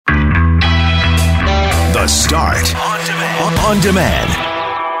The Start. On demand. On demand.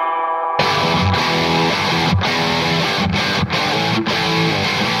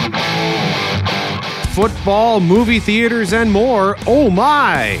 Football, movie theaters, and more. Oh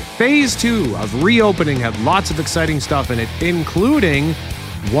my! Phase 2 of reopening had lots of exciting stuff in it, including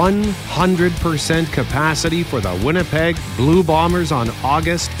 100% capacity for the Winnipeg Blue Bombers on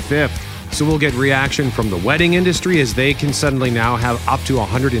August 5th. So we'll get reaction from the wedding industry as they can suddenly now have up to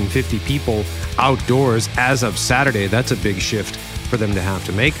 150 people outdoors as of Saturday. That's a big shift for them to have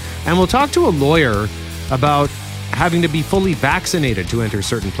to make. And we'll talk to a lawyer about having to be fully vaccinated to enter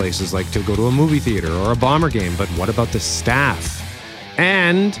certain places, like to go to a movie theater or a Bomber game. But what about the staff?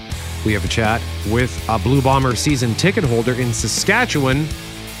 And we have a chat with a Blue Bomber season ticket holder in Saskatchewan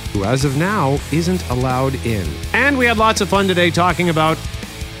who, as of now, isn't allowed in. And we had lots of fun today talking about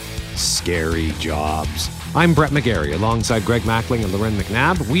scary jobs. I'm Brett McGarry, alongside Greg Mackling and Loren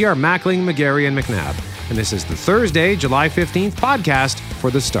McNabb. We are Mackling, McGarry, and McNabb. And this is the Thursday, July 15th podcast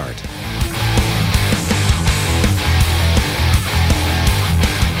for The Start.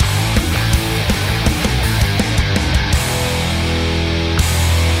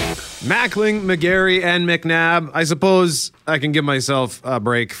 Mackling, McGarry, and McNabb. I suppose I can give myself a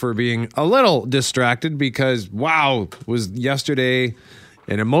break for being a little distracted because, wow, was yesterday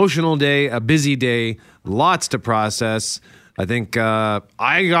an emotional day, a busy day, lots to process. I think I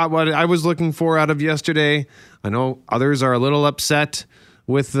got what I was looking for out of yesterday. I know others are a little upset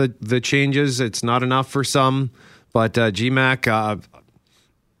with the changes. It's not enough for some, but GMAC,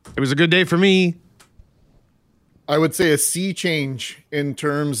 it was a good day for me. I would say a sea change in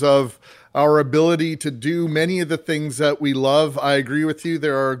terms of our ability to do many of the things that we love. I agree with you.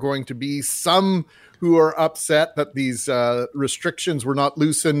 There are going to be some who are upset that these restrictions were not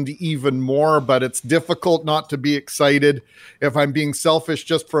loosened even more, but it's difficult not to be excited. If I'm being selfish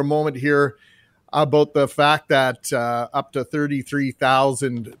just for a moment here about the fact that up to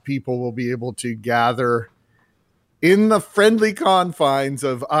 33,000 people will be able to gather in the friendly confines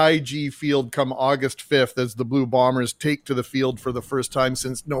of IG Field come August 5th as the Blue Bombers take to the field for the first time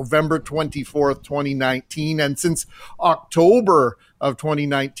since November 24th, 2019, and since October of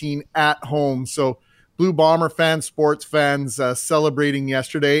 2019 at home. So Blue Bomber fans, sports fans celebrating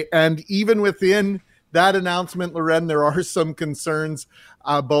yesterday. And even within that announcement, Loren, there are some concerns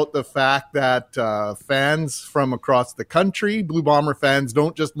about the fact that fans from across the country, Blue Bomber fans,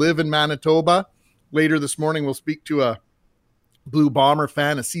 don't just live in Manitoba. Later this morning, we'll speak to a Blue Bomber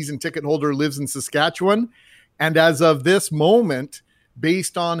fan, a season ticket holder, lives in Saskatchewan. And as of this moment,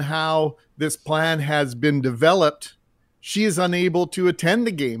 based on how this plan has been developed, she is unable to attend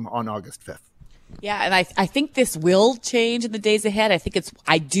the game on August 5th. Yeah, and I think this will change in the days ahead.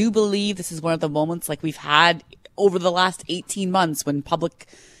 I do believe this is one of the moments like we've had over the last 18 months when public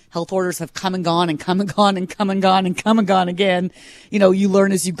health orders have come and gone and come and gone and come and gone and come and gone again. You know, you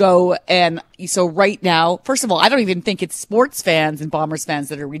learn as you go. And so right now, first of all, I don't even think it's sports fans and Bombers fans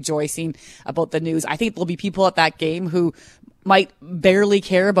that are rejoicing about the news. I think there'll be people at that game who might barely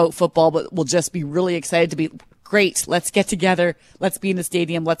care about football, but will just be really excited to be great. Let's get together. Let's be in the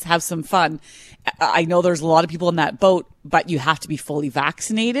stadium. Let's have some fun. I know there's a lot of people in that boat, but you have to be fully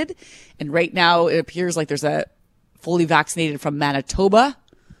vaccinated. And right now it appears like there's a fully vaccinated from Manitoba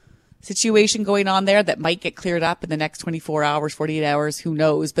situation going on there that might get cleared up in the next 24 hours, 48 hours, who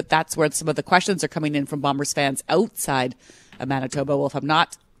knows? But that's where some of the questions are coming in from Bombers fans outside of Manitoba. Well,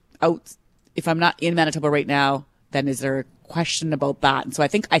 if I'm not in Manitoba right now, then is there a question about that? And so I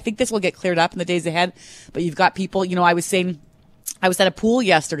think this will get cleared up in the days ahead. But you've got people, you know, I was at a pool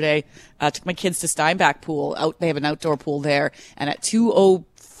yesterday, took my kids to Steinbach pool. They have an outdoor pool there. And at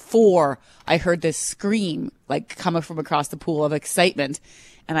 2:04, I heard this scream, like coming from across the pool of excitement.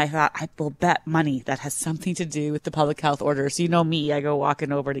 And I thought, I will bet money that has something to do with the public health orders. You know me, I go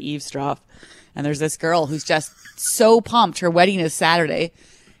walking over to eavesdrop. And there's this girl who's just so pumped. Her wedding is Saturday.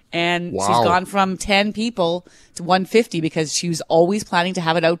 And She's gone from 10 people to 150 because she was always planning to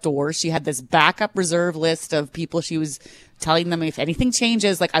have it outdoors. She had this backup reserve list of people. She was telling them if anything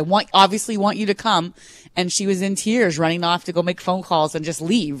changes, like obviously want you to come. And she was in tears running off to go make phone calls and just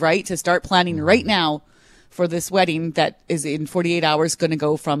leave, right? To start planning right now for this wedding that is in 48 hours going to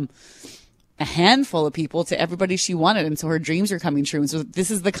go from a handful of people to everybody she wanted. And so her dreams are coming true. And so this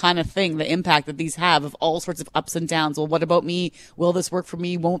is the kind of thing, the impact that these have of all sorts of ups and downs. Well, what about me? Will this work for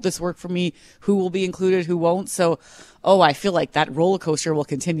me? Won't this work for me? Who will be included? Who won't? So, I feel like that roller coaster will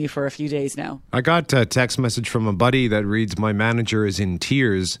continue for a few days now. I got a text message from a buddy that reads, "My manager is in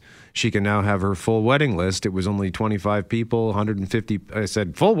tears." she can now have her full wedding list. It was only 25 people, 150. I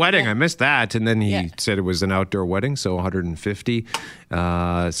said, full wedding, I missed that. And then he said it was an outdoor wedding, so 150.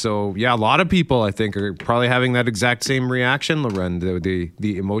 So, yeah, a lot of people, I think, are probably having that exact same reaction, Loren.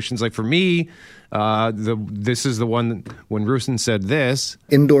 The emotions, like for me, this is the one when Rusin said this.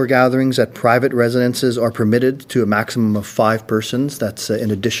 Indoor gatherings at private residences are permitted to a maximum of 5 persons. That's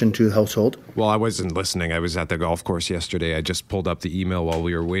in addition to household. Well, I wasn't listening. I was at the golf course yesterday. I just pulled up the email while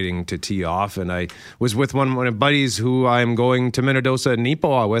we were waiting to tee off, and I was with one of my buddies who I'm going to Minnedosa and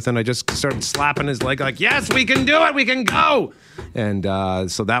Nipoa with, and I just started slapping his leg like, yes, we can do it, we can go. And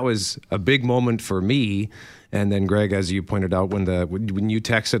so that was a big moment for me. And then, Greg, as you pointed out, when you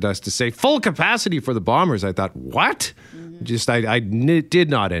texted us to say full capacity for the Bombers, I thought, what? Mm-hmm. I did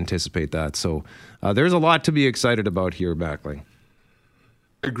not anticipate that. So there's a lot to be excited about here, Mackling.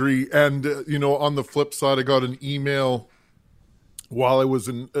 I agree. And, on the flip side, I got an email while I was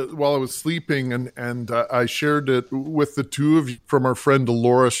sleeping, and I shared it with the two of you from our friend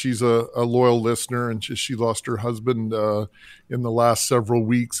Delora. She's a loyal listener, and she lost her husband in the last several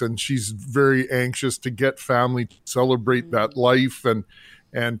weeks, and she's very anxious to get family to celebrate that life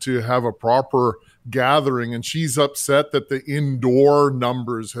and to have a proper gathering. And she's upset that the indoor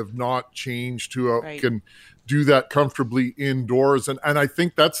numbers have not changed to can do that comfortably indoors. And I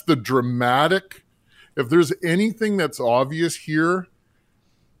think that's the dramatic. If there's anything that's obvious here,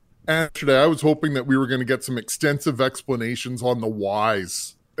 and today I was hoping that we were going to get some extensive explanations on the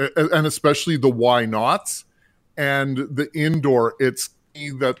whys, and especially the why nots and the indoor. It's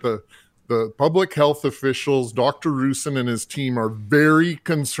that the public health officials, Dr. Rusin and his team, are very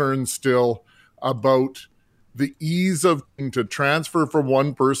concerned still about the ease of to transfer from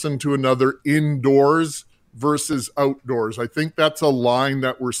one person to another indoors versus outdoors. I think that's a line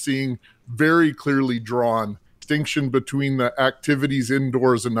that we're seeing very clearly drawn. Distinction between the activities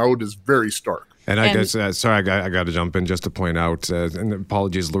indoors and out is very stark. And I guess, sorry, I got to jump in just to point out, and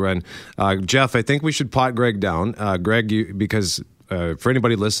apologies, Loren. Jeff, I think we should pot Greg down. Greg, because for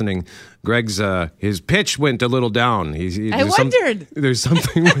anybody listening, Greg's his pitch went a little down. I wondered. There's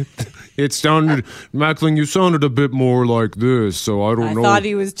something with it sounded, Mackling, you sounded a bit more like this, so I don't know. I thought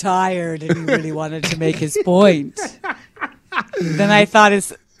he was tired and he really wanted to make his point. Then I thought,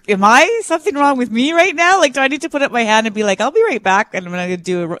 am I something wrong with me right now? Like, do I need to put up my hand and be like, I'll be right back, and I'm going to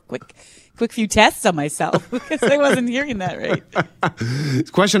do a quick few tests on myself because I wasn't hearing that right.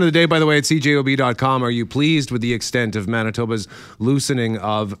 Question of the day, by the way, at cjob.com. Are you pleased with the extent of Manitoba's loosening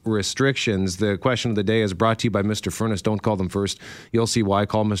of restrictions? The question of the day is brought to you by Mr. Furnace. Don't call them first. You'll see why.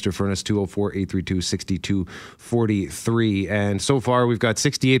 Call Mr. Furnace, 204-832-6243. And so far, we've got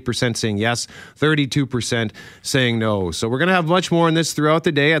 68% saying yes, 32% saying no. So we're going to have much more on this throughout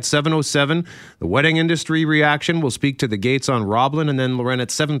the day. At 7:07, the wedding industry reaction. We'll speak to the Gates on Roblin. And then, Loren, at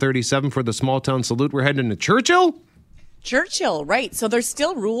 7:37 for the small town salute, we're heading to Churchill. Churchill, right. So there's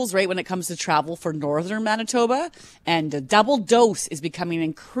still rules, right, when it comes to travel for northern Manitoba. And a double dose is becoming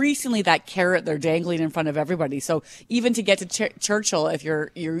increasingly that carrot they're dangling in front of everybody. So even to get to Churchill, if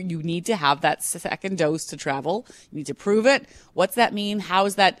you need to have that second dose to travel. You need to prove it. What's that mean? How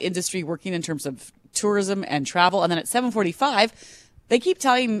is that industry working in terms of tourism and travel? And then at 7:45, they keep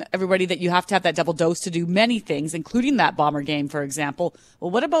telling everybody that you have to have that double dose to do many things, including that Bomber game, for example.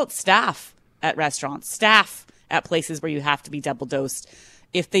 Well, what about staff at restaurants, staff at places where you have to be double dosed?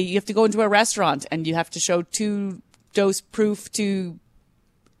 You have to go into a restaurant and you have to show 2-dose proof to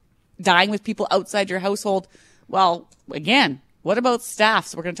dine with people outside your household. Well, again, what about staff?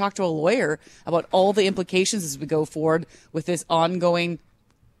 So we're going to talk to a lawyer about all the implications as we go forward with this ongoing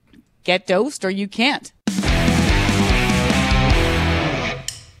get dosed or you can't.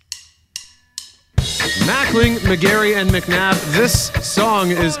 Mackling, McGarry, and McNabb. This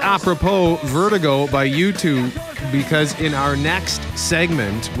song is apropos Vertigo by U2 because in our next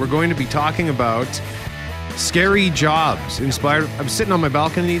segment, we're going to be talking about scary jobs. Inspired. I was sitting on my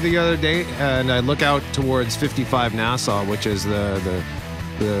balcony the other day and I look out towards 55 Nassau, which is the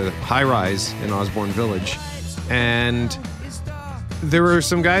high-rise in Osborne Village. And there were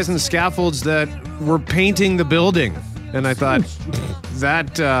some guys in the scaffolds that were painting the building. And I thought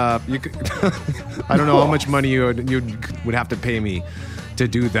that you could, I don't know how much money you would have to pay me to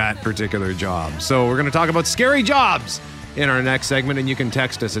do that particular job. So we're going to talk about scary jobs in our next segment, and you can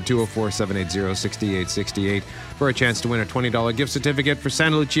text us at 204-780-6868 for a chance to win a $20 gift certificate for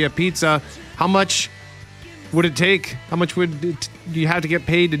Santa Lucia Pizza. How much would it take? How much would you have to get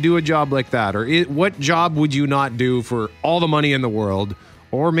paid to do a job like that? Or what job would you not do for all the money in the world?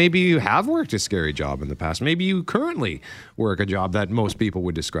 Or maybe you have worked a scary job in the past. Maybe you currently work a job that most people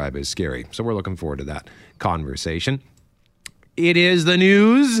would describe as scary. So we're looking forward to that conversation. It is the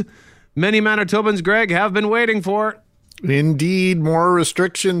news many Manitobans, Greg, have been waiting for. Indeed, more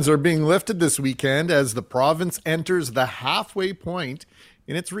restrictions are being lifted this weekend as the province enters the halfway point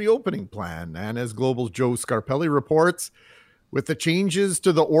in its reopening plan. And as Global's Joe Scarpelli reports, with the changes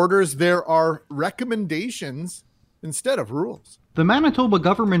to the orders, there are recommendations instead of rules. The Manitoba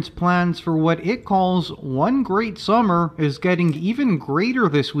government's plans for what it calls one great summer is getting even greater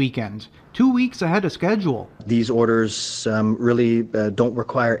this weekend, 2 weeks ahead of schedule. These orders really don't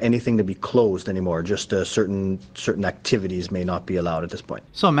require anything to be closed anymore. Just certain activities may not be allowed at this point.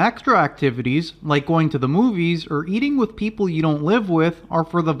 Some extra activities, like going to the movies or eating with people you don't live with, are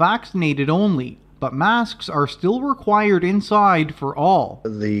for the vaccinated only. But masks are still required inside for all.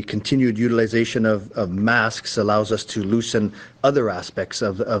 The continued utilization of masks allows us to loosen other aspects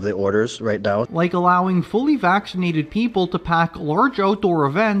of the orders right now. Like allowing fully vaccinated people to pack large outdoor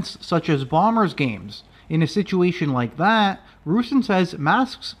events such as Bombers games. In a situation like that, Roussin says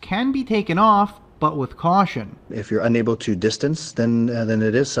masks can be taken off, but with caution. If you're unable to distance, then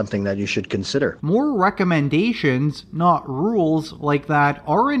it is something that you should consider. More recommendations, not rules, like that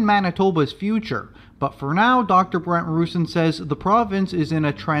are in Manitoba's future. But for now, Dr. Brent Roussin says the province is in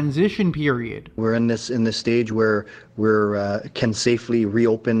a transition period. We're in this stage where we can safely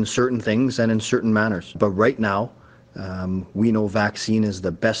reopen certain things and in certain manners. But right now, we know vaccine is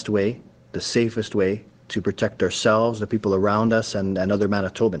the best way, the safest way to protect ourselves, the people around us, and other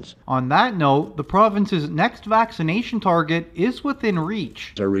Manitobans. On that note, the province's next vaccination target is within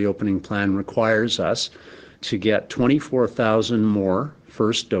reach. Our reopening plan requires us to get 24,000 more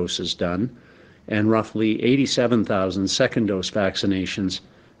first doses done and roughly 87,000 second dose vaccinations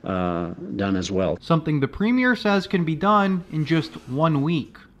done as well. Something the Premier says can be done in just 1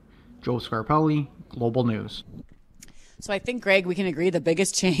 week. Joe Scarpelli, Global News. So I think, Greg, we can agree the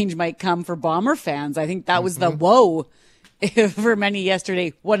biggest change might come for Bomber fans. I think that was the whoa for many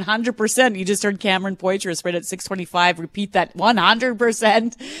yesterday. 100%. You just heard Cameron Poitras right at 6:25 repeat that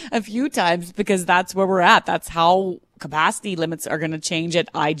 100% a few times because that's where we're at. That's how capacity limits are going to change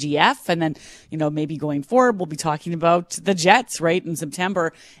at IGF. And then, maybe going forward, we'll be talking about the Jets, right, in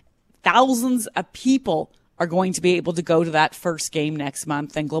September. Thousands of people are going to be able to go to that first game next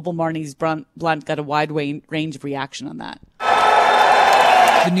month. And Global Marnie's Blunt got a wide range of reaction on that.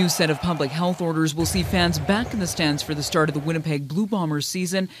 The new set of public health orders will see fans back in the stands for the start of the Winnipeg Blue Bombers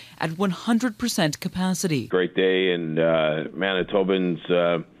season at 100% capacity. Great day, and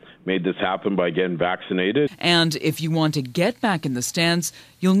Manitobans made this happen by getting vaccinated. And if you want to get back in the stands,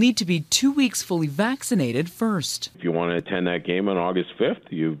 you'll need to be 2 weeks fully vaccinated first. If you want to attend that game on August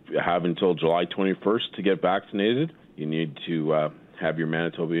 5th, you have until July 21st to get vaccinated. You need to have your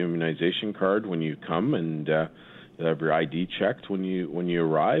Manitoba immunization card when you come, and you'll have your ID checked when you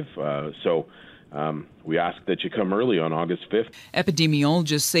arrive. We ask that you come early on August 5th.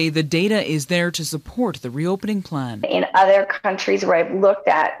 Epidemiologists say the data is there to support the reopening plan. In other countries where I've looked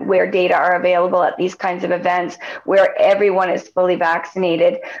at where data are available at these kinds of events, where everyone is fully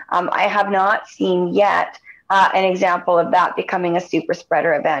vaccinated, I have not seen yet an example of that becoming a super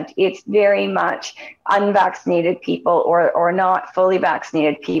spreader event. It's very much unvaccinated people or not fully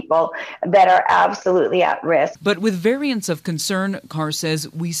vaccinated people that are absolutely at risk. But with variants of concern, Carr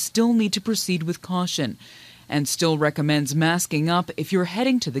says we still need to proceed with caution and still recommends masking up if you're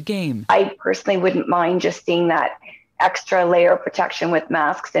heading to the game. I personally wouldn't mind just seeing that extra layer of protection with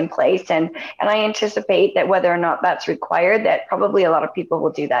masks in place. And I anticipate that whether or not that's required, that probably a lot of people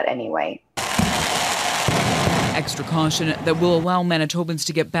will do that anyway. Extra caution that will allow Manitobans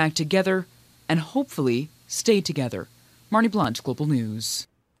to get back together and hopefully stay together. Marnie Blunt, Global News.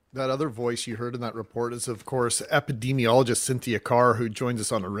 That other voice you heard in that report is, of course, epidemiologist Cynthia Carr, who joins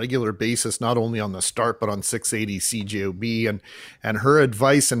us on a regular basis, not only on the Start, but on 680 CJOB. And her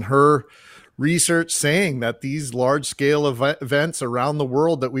advice and her research saying that these large-scale events around the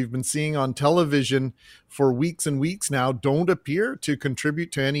world that we've been seeing on television for weeks and weeks now don't appear to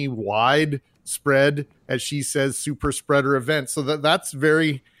contribute to any widespread, as she says, super spreader events. So that's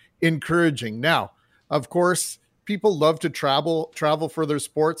very encouraging. Now, of course, people love to travel for their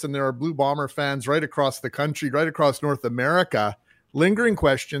sports, and there are Blue Bomber fans right across the country, right across North America. Lingering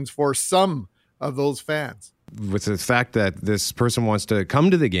questions for some of those fans. With the fact that this person wants to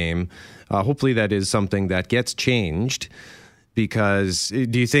come to the game, hopefully that is something that gets changed. Because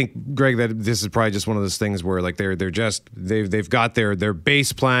do you think, Greg, that this is probably just one of those things where like they've got their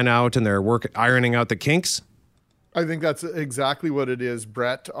base plan out and they're ironing out the kinks? I think that's exactly what it is,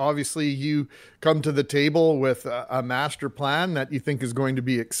 Brett. Obviously, you come to the table with a master plan that you think is going to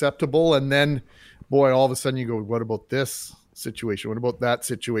be acceptable, and then, boy, all of a sudden you go, what about this situation? What about that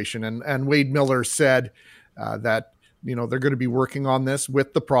situation? And Wade Miller said that they're going to be working on this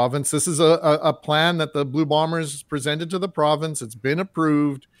with the province. This is a plan that the Blue Bombers presented to the province. It's been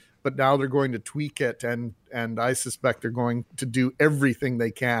approved, but now they're going to tweak it. And I suspect they're going to do everything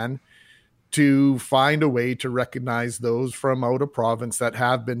they can to find a way to recognize those from out of province that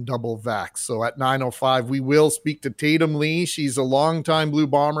have been double vaxxed. So at 9:05, we will speak to Tatum Lee. She's a longtime Blue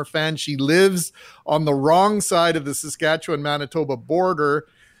Bomber fan. She lives on the wrong side of the Saskatchewan-Manitoba border,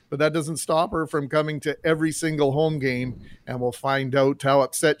 but that doesn't stop her from coming to every single home game. And we'll find out how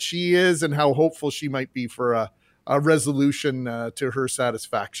upset she is and how hopeful she might be for a resolution to her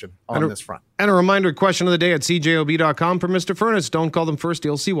satisfaction on this front. And a reminder, question of the day at cjob.com for Mr. Furnace. Don't call them first.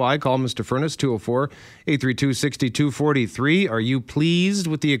 You'll see why. Call Mr. Furnace, 204-832-6243. Are you pleased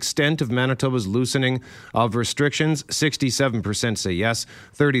with the extent of Manitoba's loosening of restrictions? 67% say yes.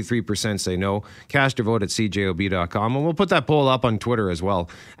 33% say no. Cast your vote at cjob.com. And we'll put that poll up on Twitter as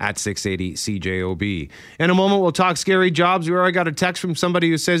well, at 680CJOB. In a moment, we'll talk scary jobs. We already got a text from somebody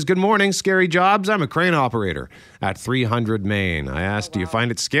who says, good morning, scary jobs. I'm a crane operator at 300 Main. I asked, do you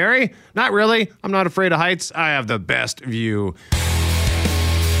find it scary? Not really. I'm not afraid of heights. I have the best view.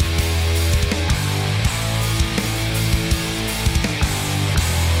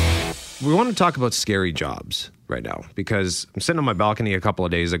 We want to talk about scary jobs right now because I'm sitting on my balcony a couple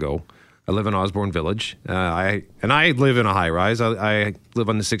of days ago. I live in Osborne Village. I live in a high rise. I live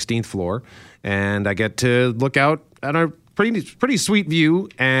on the 16th floor, and I get to look out at a pretty sweet view.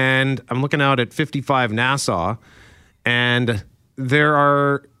 And I'm looking out at 55 Nassau, and there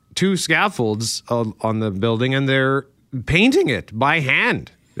are 2 scaffolds on the building, and they're painting it by hand.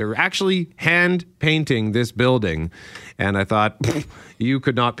 They're actually hand painting this building. And I thought, you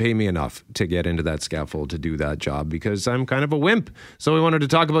could not pay me enough to get into that scaffold to do that job because I'm kind of a wimp. So we wanted to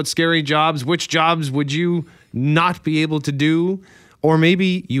talk about scary jobs. Which jobs would you not be able to do? Or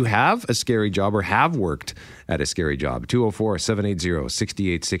maybe you have a scary job or have worked at a scary job.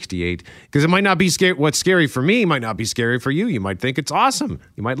 204-780-6868. Because it might not be scary. What's scary for me might not be scary for you. You might think it's awesome.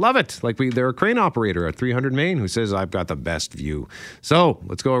 You might love it. Like they're a crane operator at 300 Main who says, I've got the best view. So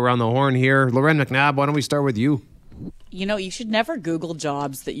let's go around the horn here. Loren McNabb, why don't we start with you? You should never Google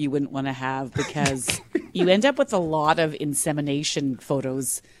jobs that you wouldn't want to have because you end up with a lot of insemination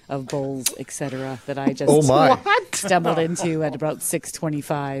photos of bulls, etc. that I just stumbled into at about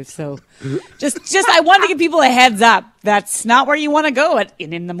 6:25. So just I wanted to give people a heads up. That's not where you want to go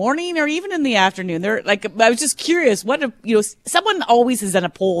in the morning or even in the afternoon. I was just curious. What if, someone always has done a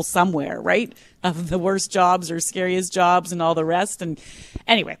poll somewhere, right? Of the worst jobs or scariest jobs and all the rest. And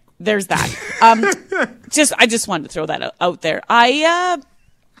anyway, there's that. I just wanted to throw that out there. I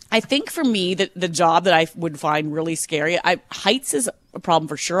think for me that the job that I would find really scary, heights is a problem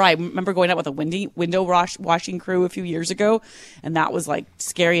for sure. I remember going out with a window washing crew a few years ago, and that was like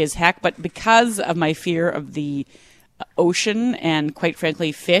scary as heck. But because of my fear of the ocean and quite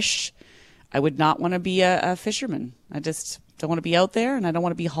frankly fish, I would not want to be a fisherman. I just don't want to be out there, and I don't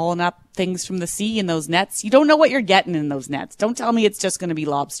want to be hauling up things from the sea in those nets. You don't know what you're getting in those nets. Don't tell me it's just going to be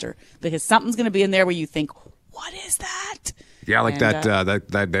lobster, because something's going to be in there where you think, what is that? Yeah, like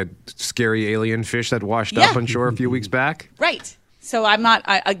that scary alien fish that washed up on shore a few weeks back. Right. So I'm not.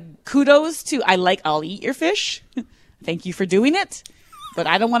 Kudos to. I'll eat your fish. Thank you for doing it. But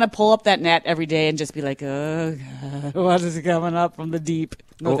I don't want to pull up that net every day and just be like, oh, God, what is coming up from the deep?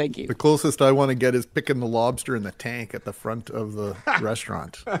 No, thank you. The closest I want to get is picking the lobster in the tank at the front of the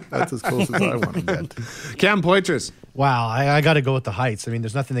restaurant. That's as close as I want to get. Cam Poitras. Wow, I got to go with the heights. I mean,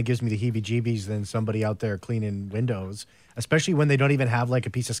 there's nothing that gives me the heebie-jeebies than somebody out there cleaning windows, especially when they don't even have like a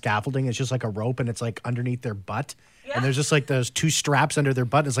piece of scaffolding. It's just like a rope, and it's like underneath their butt. Yeah. And there's just like those 2 straps under their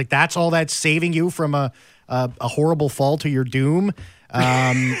butt. And it's like, that's all that's saving you from a horrible fall to your doom.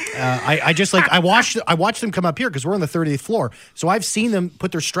 I watched them come up here because we're on the 30th floor. So I've seen them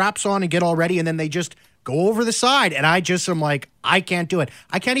put their straps on and get all ready, and then they just go over the side. And I just am like, I can't do it.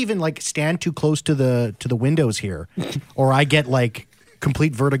 I can't even like stand too close to the windows here, or I get like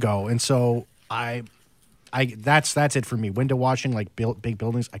complete vertigo. And so that's it for me. Window washing, like big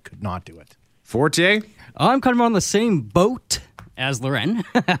buildings, I could not do it. Forte? I'm kind of on the same boat as Loren.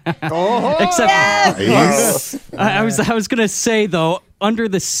 Oh, except yes. I was gonna say though, under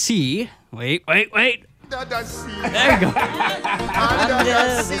the sea. Wait. There you go. Under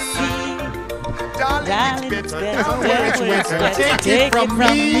the sea. Darling, it's better. Take it from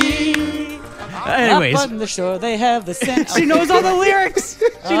me. Anyways, up on the shore they have the scent. She knows all the lyrics.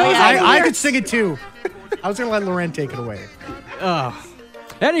 I could sing it too. I was gonna let Loren take it away.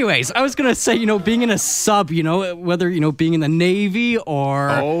 Anyways, I was going to say, being in a sub, whether, being in the Navy or,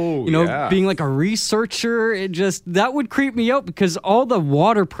 being like a researcher, that would creep me out because all the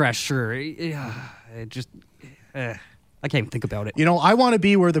water pressure, it just, I can't even think about it. I want to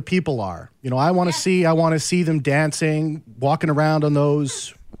be where the people are. I want to see them dancing, walking around on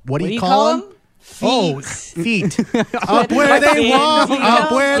those, what do you call them? Feet. Up where they walk,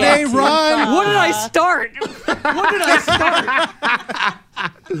 up where they run. What did I start?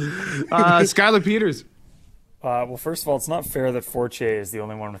 Skylar Peters. Well, first of all, it's not fair that Fortier is the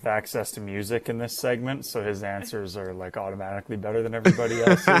only one with access to music in this segment, so his answers are like automatically better than everybody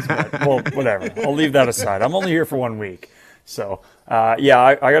else's. But, well, whatever. I'll leave that aside. I'm only here for 1 week. So,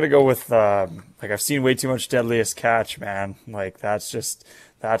 I got to go with, I've seen way too much Deadliest Catch, man. Like, that's just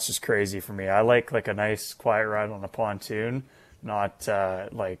crazy for me. I like a nice quiet ride on a pontoon, not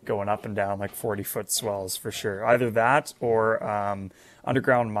like going up and down like 40-foot swells for sure. Either that or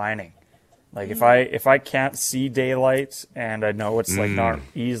underground mining. Like if I can't see daylight and I know it's like not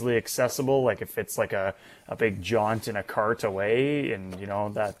easily accessible, like if it's like a big jaunt in a cart away, and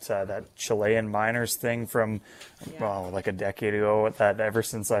that Chilean miners thing from like a decade ago, that ever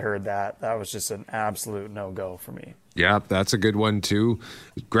since I heard that was just an absolute no-go for me. Yeah, that's a good one too.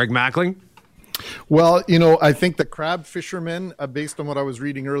 Greg Mackling? Well, I think the crab fishermen, based on what I was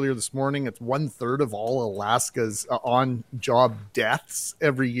reading earlier this morning, it's 1/3 of all Alaska's on-job deaths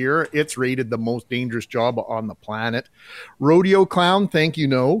every year. It's rated the most dangerous job on the planet. Rodeo clown, thank you,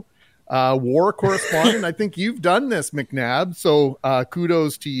 no. War correspondent, I think you've done this, McNabb, so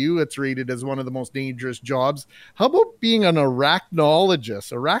kudos to you. It's rated as one of the most dangerous jobs. How about being an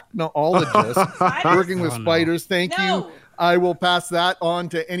arachnologist working with spiders? Thank you. I will pass that on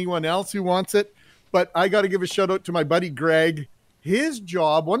to anyone else who wants it. But I got to give a shout out to my buddy Greg. His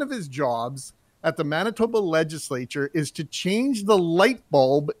job, one of his jobs at the Manitoba legislature, is to change the light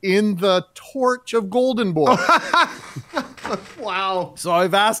bulb in the torch of Golden Boy. Wow. So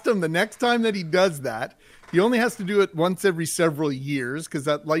I've asked him the next time that he does that, he only has to do it once every several years because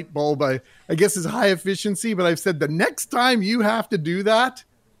that light bulb, I guess, is high efficiency. But I've said the next time you have to do that,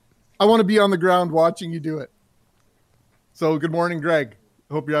 I want to be on the ground watching you do it. So good morning, Greg.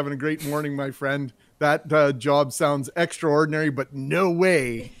 Hope you're having a great morning, my friend. That job sounds extraordinary, but no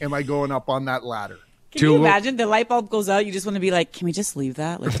way am I going up on that ladder. Can you imagine the light bulb goes out? You just want to be like, can we just leave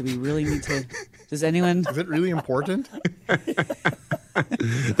that? Like, do we really need to? Does anyone? Is it really important?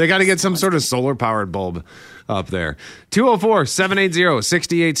 They got to get some sort of solar powered bulb up there.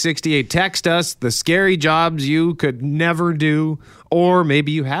 204-780-6868. Text us the scary jobs you could never do, or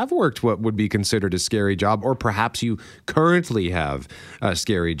maybe you have worked what would be considered a scary job, or perhaps you currently have a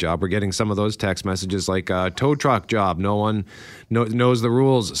scary job. We're getting some of those text messages like tow truck job. No one knows the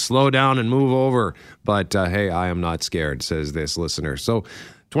rules. Slow down and move over. But hey, I am not scared, says this listener. So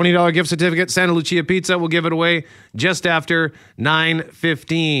 $20 gift certificate, Santa Lucia Pizza. We'll give it away just after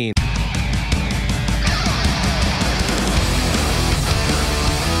 9:15.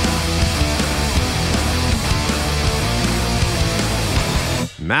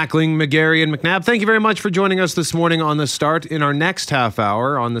 Mackling, McGarry, and McNabb, thank you very much for joining us this morning on The Start. In our next half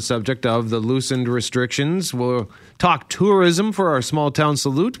hour on the subject of the loosened restrictions, we'll talk tourism for our small town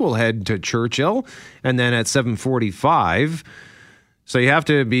salute. We'll head to Churchill, and then at 7:45... So you have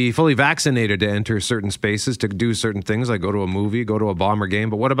to be fully vaccinated to enter certain spaces, to do certain things, like go to a movie, go to a Bomber game.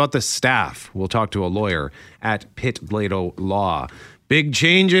 But what about the staff? We'll talk to a lawyer at Pitt Blado Law. Big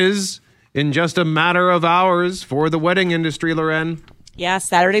changes in just a matter of hours for the wedding industry, Loren. Yeah,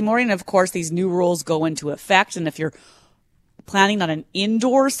 Saturday morning, of course, these new rules go into effect. And if you're planning on an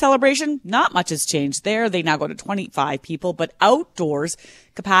indoor celebration, not much has changed there. They now go to 25 people, but outdoors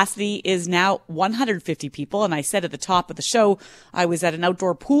capacity is now 150 people. And I said at the top of the show, I was at an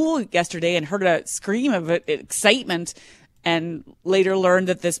outdoor pool yesterday and heard a scream of excitement, and later learned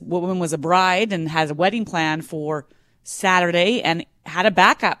that this woman was a bride and has a wedding plan for Saturday and had a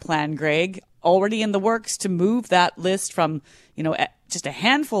backup plan, Greg, already in the works to move that list from, just a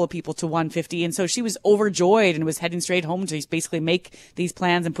handful of people to 150. And so she was overjoyed and was heading straight home to basically make these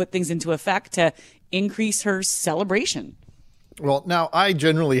plans and put things into effect to increase her celebration. Well, now I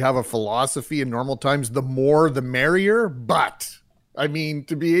generally have a philosophy in normal times, the more the merrier, but I mean,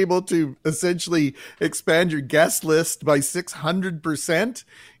 to be able to essentially expand your guest list by 600%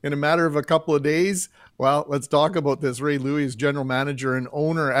 in a matter of a couple of days. Well, let's talk about this. Ray Louie is general manager and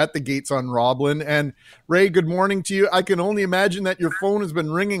owner at the Gates on Roblin. And Ray, good morning to you. I can only imagine that your phone has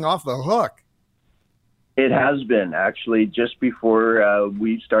been ringing off the hook. It has been, actually, just before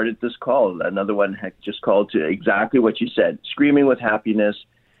we started this call. Another one had just called to exactly what you said, screaming with happiness,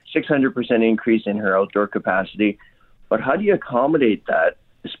 600% increase in her outdoor capacity. But how do you accommodate that,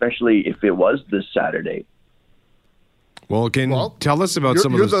 especially if it was this Saturday? Well, tell us about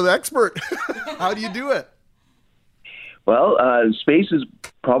some of those. You're the expert. How do you do it? Well, space is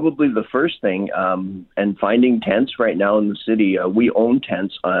probably the first thing, and finding tents right now in the city. We own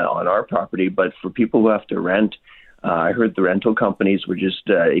tents on our property, but for people who have to rent, I heard the rental companies were just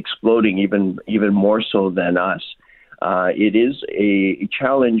exploding even more so than us. It is a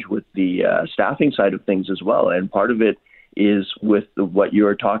challenge with the staffing side of things as well, and part of it is with what you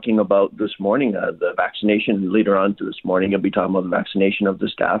were talking about this morning, the vaccination. Later on to this morning, I'll be talking about the vaccination of the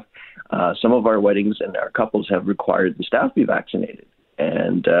staff. Some of our weddings and our couples have required the staff be vaccinated.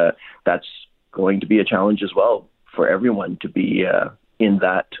 And that's going to be a challenge as well for everyone to be in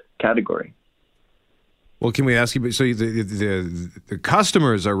that category. Well, can we ask you, so the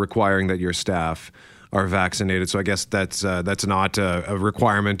customers are requiring that your staff are vaccinated, so I guess that's not a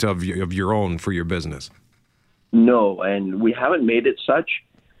requirement of your own for your business. No, and we haven't made it such.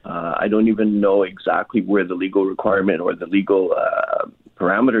 I don't even know exactly where the legal requirement or the legal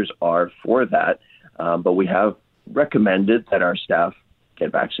parameters are for that, but we have recommended that our staff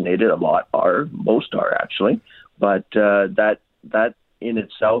get vaccinated. A lot are, most are actually, but that in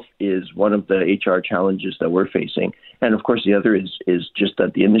itself is one of the HR challenges that we're facing. And of course, the other is just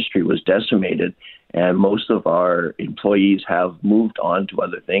that the industry was decimated, and most of our employees have moved on to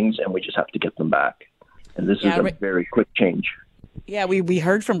other things, and we just have to get them back. And this is a very quick change. Yeah, we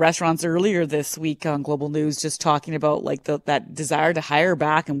heard from restaurants earlier this week on Global News just talking about like that desire to hire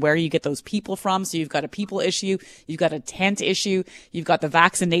back and where you get those people from. So you've got a people issue, you've got a tent issue, you've got the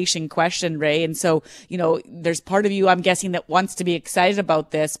vaccination question, Ray. And so, there's part of you, I'm guessing, that wants to be excited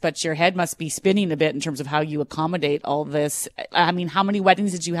about this, but your head must be spinning a bit in terms of how you accommodate all this. I mean, how many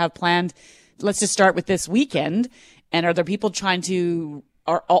weddings did you have planned? Let's just start with this weekend. And are there people trying to...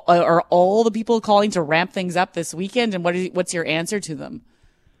 Are all the people calling to ramp things up this weekend, and what's your answer to them?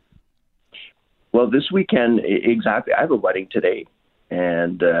 Well, this weekend, exactly. I have a wedding today,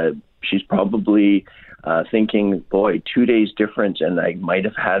 and she's probably thinking, boy, 2 days difference, and I might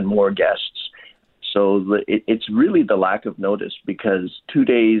have had more guests. So it's really the lack of notice, because 2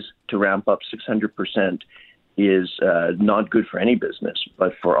 days to ramp up 600% is not good for any business.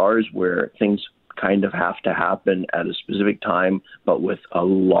 But for ours, where things kind of have to happen at a specific time, but with a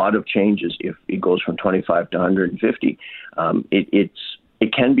lot of changes. If it goes from 25 to 150,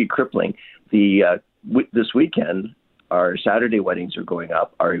 it can be crippling. This weekend, our Saturday weddings are going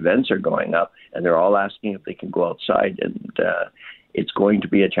up, our events are going up, and they're all asking if they can go outside, and it's going to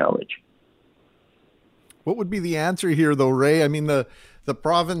be a challenge. What would be the answer here, though, Ray? I mean, the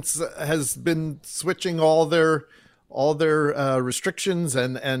province has been switching all their restrictions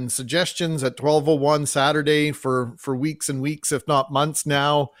and suggestions at 12:01 Saturday for weeks and weeks, if not months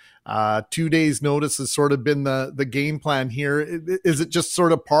now. 2 days notice has sort of been the game plan here. Is it just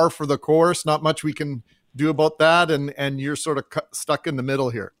sort of par for the course? Not much we can do about that, and you're sort of stuck in the middle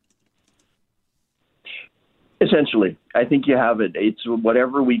here? Essentially, I think you have it. It's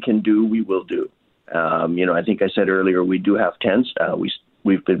whatever we can do, we will do. I think I said earlier, we do have tents.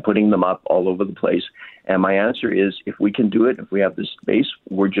 We've been putting them up all over the place. And my answer is, if we can do it, if we have the space,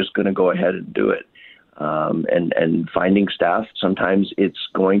 we're just going to go ahead and do it. And finding staff, sometimes it's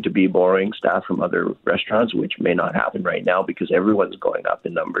going to be borrowing staff from other restaurants, which may not happen right now because everyone's going up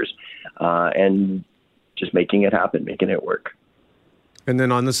in numbers, and just making it happen, making it work. And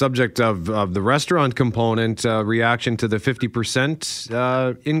then on the subject of the restaurant component, reaction to the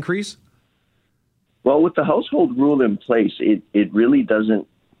 50% increase? Well, with the household rule in place, it really doesn't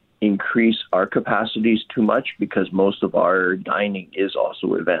increase our capacities too much, because most of our dining is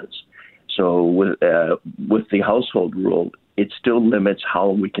also events. So with the household rule, it still limits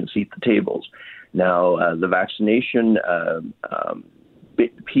how we can seat the tables. Now, the vaccination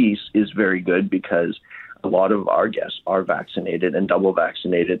piece is very good, because a lot of our guests are vaccinated and double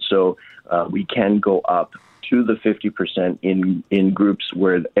vaccinated. So we can go up to the 50% in groups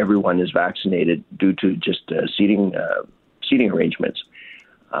where everyone is vaccinated, due to just seating arrangements,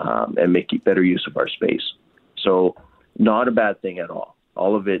 and making better use of our space. So not a bad thing at all.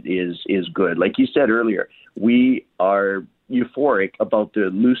 All of it is good. Like you said earlier, we are euphoric about the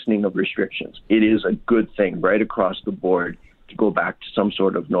loosening of restrictions. It is a good thing right across the board to go back to some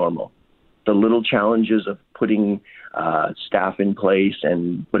sort of normal. The little challenges of putting staff in place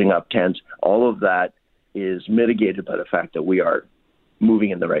and putting up tents, all of that is mitigated by the fact that we are moving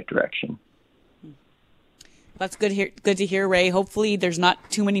in the right direction. That's good to hear, Ray. Hopefully there's not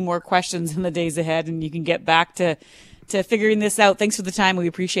too many more questions in the days ahead, and you can get back to figuring this out. Thanks for the time. We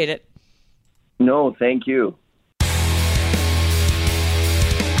appreciate it. No, thank you.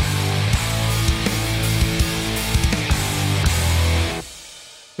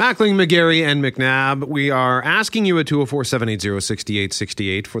 Mackling, McGarry, and McNabb. We are asking you at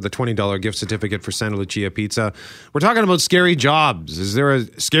 204-780-6868 for the $20 gift certificate for Santa Lucia Pizza. We're talking about scary jobs. Is there a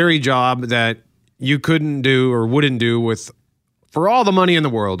scary job that you couldn't do or wouldn't do for all the money in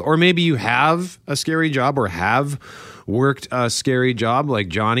the world? Or maybe you have a scary job or have worked a scary job, like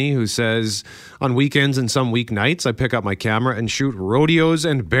Johnny, who says, on weekends and some weeknights, I pick up my camera and shoot rodeos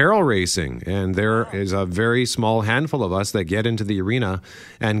and barrel racing. And there is a very small handful of us that get into the arena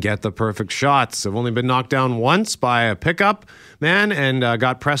and get the perfect shots. I've only been knocked down once by a pickup man and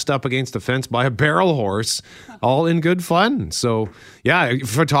got pressed up against the fence by a barrel horse, all in good fun. So, yeah,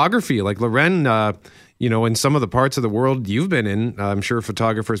 photography, like Loren, in some of the parts of the world you've been in, I'm sure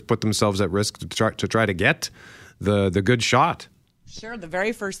photographers put themselves at risk to try to get the good shot. Sure. The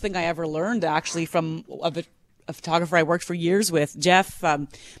very first thing I ever learned, actually, from a photographer I worked for years with, Jeff,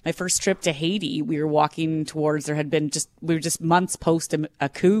 my first trip to Haiti, we were walking towards, we were just months post a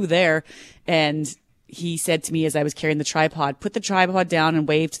coup there. And he said to me as I was carrying the tripod, put the tripod down and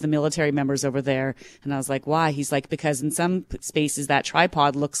wave to the military members over there. And I was like, why? He's like, because in some spaces that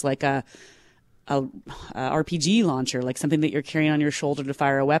tripod looks like a RPG launcher, like something that you're carrying on your shoulder to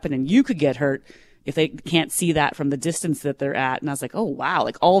fire a weapon, and you could get hurt if they can't see that from the distance that they're at. And I was like, oh, wow,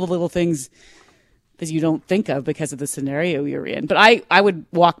 like all the little things that you don't think of because of the scenario you're in. But I would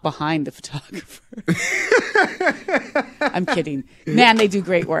walk behind the photographer. I'm kidding. Man, they do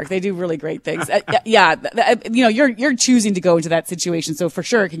great work. They do really great things. You're choosing to go into that situation. So for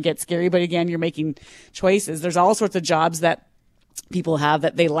sure it can get scary. But again, you're making choices. There's all sorts of jobs that people have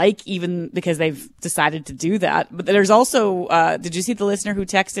that they like, even because they've decided to do that. But there's also, did you see the listener who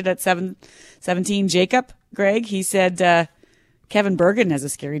texted at 717, Jacob, Greg? He said, Kevin Bergen has a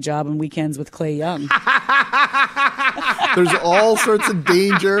scary job on weekends with Clay Young. There's all sorts of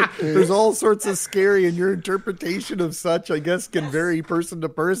danger. There's all sorts of scary, and your interpretation of such, I guess, can vary person to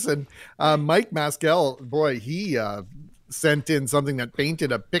person. Mike Maskell, boy, he sent in something that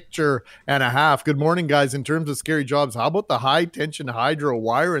painted a picture and a half. Good morning, guys. In terms of scary jobs, how about the high tension hydro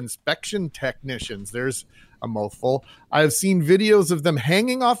wire inspection technicians? There's a mouthful. I've seen videos of them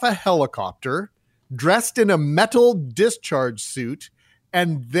hanging off a helicopter, dressed in a metal discharge suit,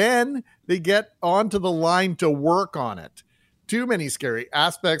 and then they get onto the line to work on it. Too many scary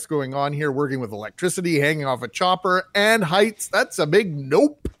aspects going on here, working with electricity, hanging off a chopper, and heights. That's a big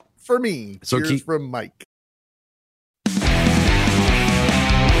nope for me. So Cheers from Mike.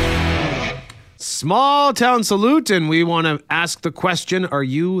 Small town salute, and we want to ask the question, are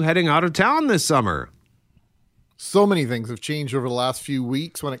you heading out of town this summer? So many things have changed over the last few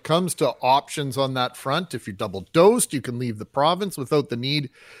weeks when it comes to options on that front. If you're double dosed, you can leave the province without the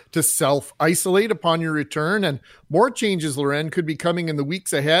need to self-isolate upon your return. And more changes, Loren, could be coming in the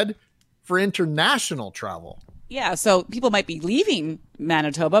weeks ahead for international travel. Yeah, so people might be leaving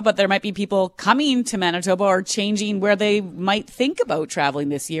Manitoba, but there might be people coming to Manitoba or changing where they might think about traveling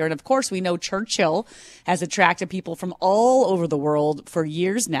this year. And of course, we know Churchill has attracted people from all over the world for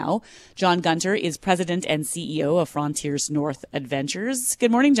years now. John Gunter is president and CEO of Frontiers North Adventures.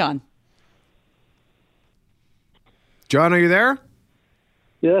 Good morning, John. John, are you there?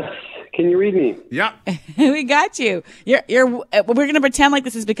 Yes. Can you read me? Yeah. We got you. We're going to pretend like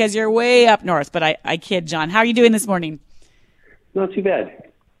this is because you're way up north, but I kid, John. How are you doing this morning? Not too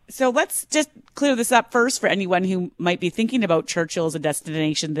bad. So let's just clear this up first for anyone who might be thinking about Churchill as a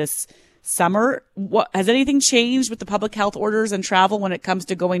destination this summer. Has anything changed with the public health orders and travel when it comes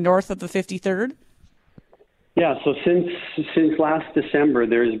to going north of the 53rd? Yeah, so since last December,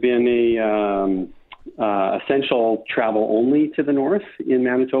 there's been a essential travel only to the north in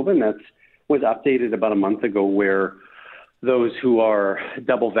Manitoba, and that was updated about a month ago, where those who are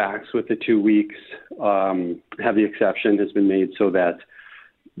double vaxxed with the 2 weeks have the exception has been made so that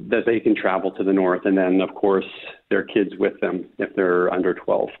they can travel to the north, and then of course their kids with them if they're under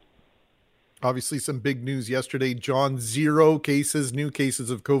 12. Obviously some big news yesterday, John. 0 cases, new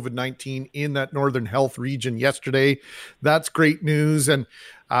cases of COVID-19 in that Northern Health region yesterday. That's great news. And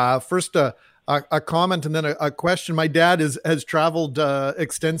first a comment and then a question. My dad has traveled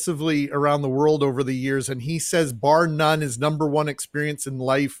extensively around the world over the years, and he says bar none, his number one experience in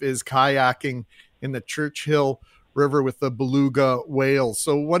life is kayaking in the Churchill River with the beluga whales.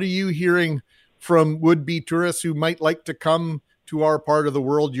 So what are you hearing from would-be tourists who might like to come to our part of the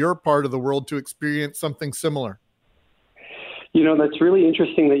world, your part of the world, to experience something similar? You know, that's really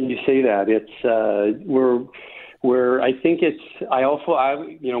interesting that you say that. It's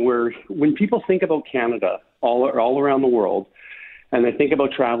when people think about Canada all around the world, and they think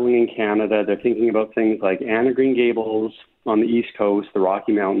about traveling in Canada, they're thinking about things like Anna Green Gables, on the East Coast, the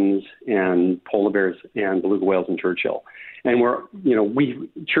Rocky Mountains, and polar bears and beluga whales in Churchill. And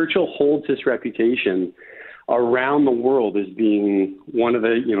Churchill holds this reputation around the world as being one of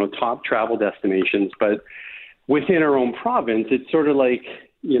the, top travel destinations. But within our own province, it's sort of like,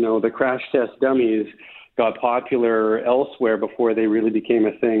 the crash test dummies got popular elsewhere before they really became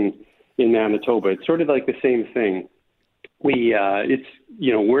a thing in Manitoba. It's sort of like the same thing. We're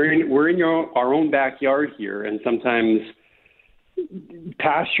in our own backyard here, and sometimes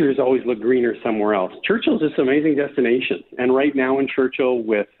pastures always look greener somewhere else. Churchill's this amazing destination, and right now in Churchill,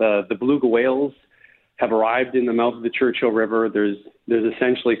 with the beluga whales have arrived in the mouth of the Churchill River. There's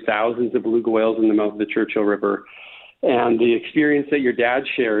essentially thousands of beluga whales in the mouth of the Churchill River, and the experience that your dad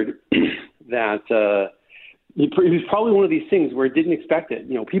shared, that it was probably one of these things where it didn't expect it.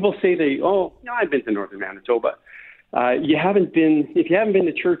 People say I've been to northern Manitoba. If you haven't been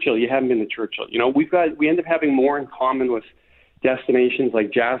to Churchill, you haven't been to Churchill. We end up having more in common with destinations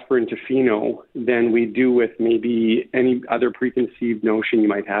like Jasper and Tofino than we do with maybe any other preconceived notion you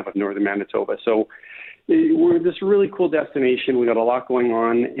might have of northern Manitoba. So we're this really cool destination. We got a lot going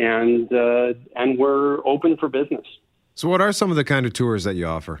on, and we're open for business. So what are some of the kind of tours that you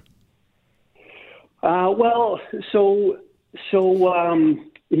offer?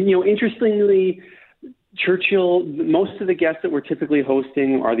 Interestingly, Churchill, most of the guests that we're typically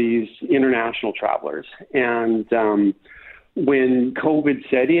hosting are these international travelers. And when COVID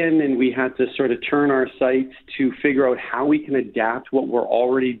set in and we had to sort of turn our sights to figure out how we can adapt what we're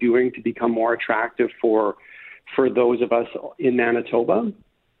already doing to become more attractive for those of us in Manitoba,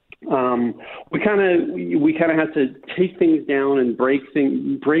 we kind of had to take things down and break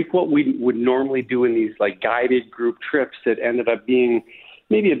what we would normally do in these like guided group trips that ended up being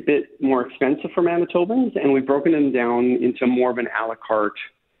maybe a bit more expensive for Manitobans, and we've broken them down into more of an a la carte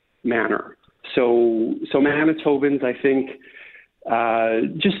manner. So Manitobans, I think,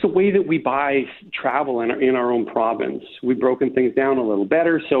 just the way that we buy travel in our own province, we've broken things down a little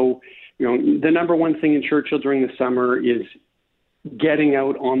better. So, the number one thing in Churchill during the summer is getting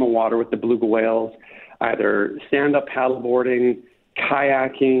out on the water with the beluga whales, either stand-up paddleboarding,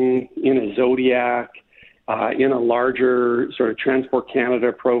 kayaking, in a Zodiac, in a larger sort of Transport Canada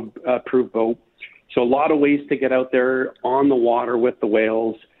approved boat. So a lot of ways to get out there on the water with the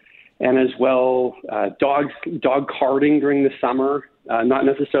whales, and as well dog carting during the summer, not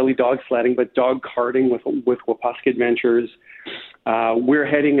necessarily dog sledding, but dog carting with Wapusk Adventures. We're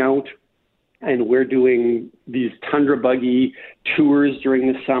heading out and we're doing these tundra buggy tours during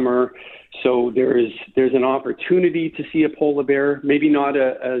the summer. So there's an opportunity to see a polar bear, maybe not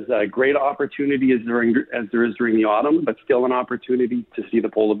as a great opportunity as there is during the autumn, but still an opportunity to see the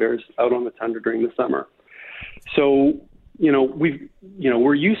polar bears out on the tundra during the summer. So,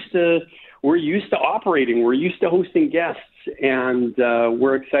 we're used to operating, we're used to hosting guests, and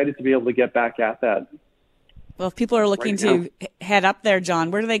we're excited to be able to get back at that. Well, if people are looking to head up there,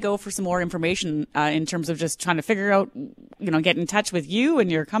 John, where do they go for some more information in terms of just trying to figure out, get in touch with you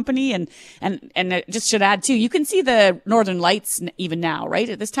and your company? And I just should add, too, you can see the Northern Lights even now, right,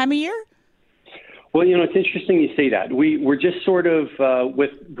 at this time of year? Well, it's interesting you say that. We're just sort of,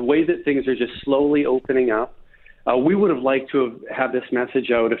 with the way that things are just slowly opening up, we would have liked to have had this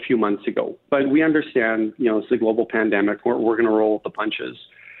message out a few months ago. But we understand, it's a global pandemic. We're going to roll with the punches.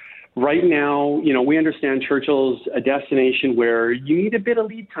 Right now, we understand Churchill's a destination where you need a bit of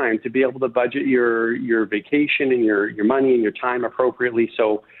lead time to be able to budget your vacation and your money and your time appropriately.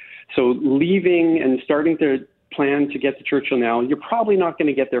 So leaving and starting to plan to get to Churchill now, you're probably not going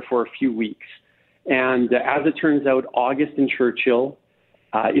to get there for a few weeks. And as it turns out, August in Churchill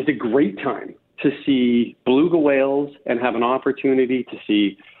is a great time to see beluga whales and have an opportunity to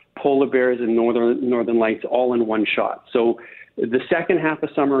see polar bears and northern lights all in one shot. So the second half of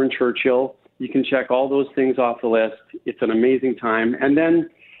summer in Churchill, you can check all those things off the list. It's an amazing time. And then,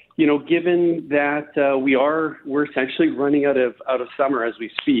 given that we're essentially running out of summer as we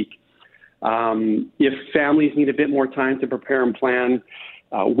speak, if families need a bit more time to prepare and plan,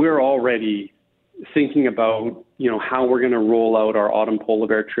 we're already thinking about, how we're going to roll out our autumn polar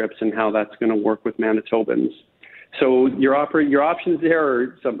bear trips and how that's going to work with Manitobans. So your options there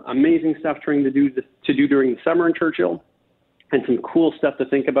are some amazing stuff to do during the summer in Churchill, and some cool stuff to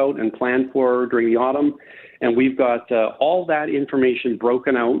think about and plan for during the autumn. And we've got all that information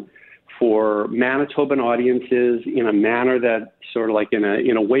broken out for Manitoban audiences in a manner that sort of like in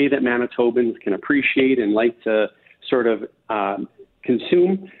a way that Manitobans can appreciate and like to sort of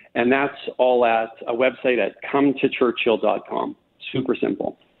consume. And that's all at a website at cometochurchill.com. Super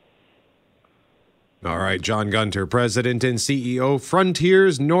simple. All right, John Gunter, President and CEO,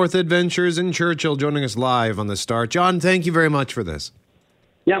 Frontiers North Adventures in Churchill, joining us live on The Start. John, thank you very much for this.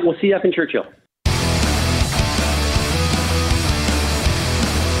 Yeah, we'll see you up in Churchill.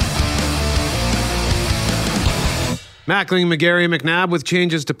 Mackling, McGarry, McNabb, with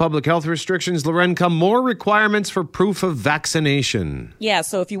changes to public health restrictions, Loren, come more requirements for proof of vaccination. Yeah,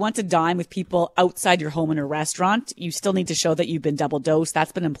 so if you want to dine with people outside your home in a restaurant, you still need to show that you've been double dosed.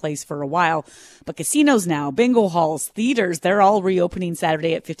 That's been in place for a while. But casinos now, bingo halls, theaters, they're all reopening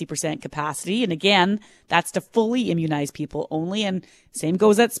Saturday at 50% capacity. And again, that's to fully immunize people only. And same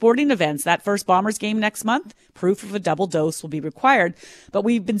goes at sporting events. That first Bombers game next month, proof of a double dose will be required. But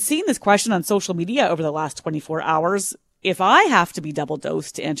we've been seeing this question on social media over the last 24 hours. If I have to be double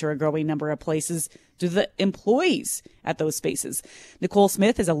dosed to enter a growing number of places, do the employees at those spaces? Nicole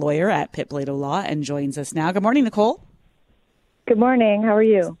Smith is a lawyer at Pitt Blado Law and joins us now. Good morning, Nicole. Good morning. How are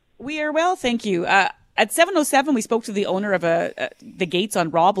you? We are well, thank you. At 7:07, we spoke to the owner of the Gates on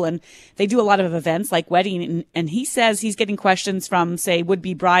Roblin. They do a lot of events like wedding, and he says he's getting questions from, say,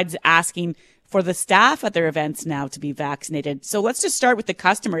 would-be brides asking for the staff at their events now to be vaccinated. So let's just start with the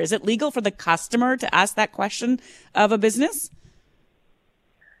customer. Is it legal for the customer to ask that question of a business?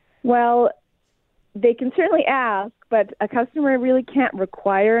 Well, they can certainly ask, but a customer really can't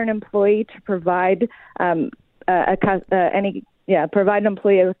require an employee to provide provide an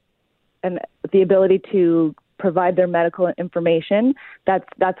employee with the ability to provide their medical information.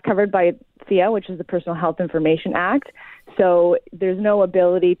 That's covered by PHIA, which is the Personal Health Information Act. So there's no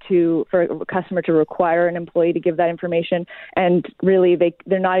ability for a customer to require an employee to give that information. And really,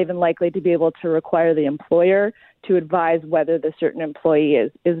 they're not even likely to be able to require the employer to advise whether the certain employee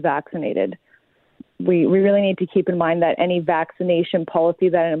is vaccinated. We really need to keep in mind that any vaccination policy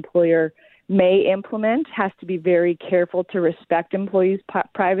that an employer may implement has to be very careful to respect employees'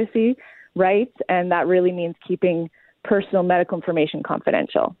 privacy rights, and that really means keeping personal medical information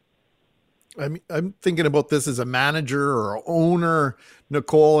confidential. I'm thinking about this as a manager or an owner,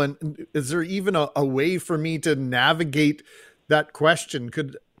 Nicole, and is there even a way for me to navigate that question?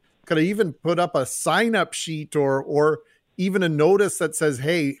 Could I even put up a sign-up sheet or even a notice that says,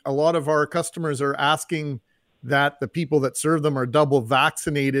 hey, a lot of our customers are asking that the people that serve them are double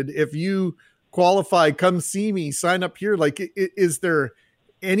vaccinated. If you qualify, come see me, sign up here. Like, is there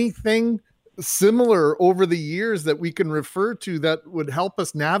anything similar over the years that we can refer to that would help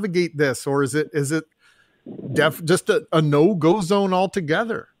us navigate this, or is it just a no-go zone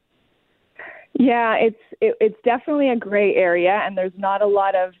altogether? Yeah, it's definitely a gray area, and there's not a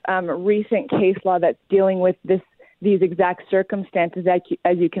lot of recent case law that's dealing with these exact circumstances.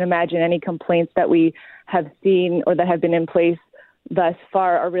 As you can imagine, any complaints that we have seen or that have been in place thus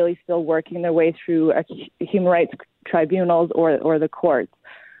far are really still working their way through human rights tribunals or the courts.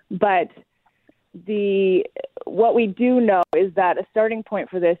 But what we do know is that a starting point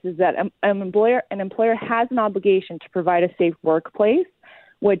for this is that an employer has an obligation to provide a safe workplace,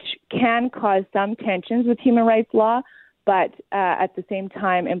 which can cause some tensions with human rights law. But at the same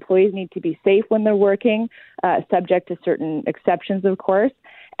time, employees need to be safe when they're working, subject to certain exceptions, of course.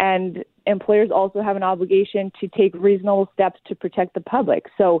 And employers also have an obligation to take reasonable steps to protect the public.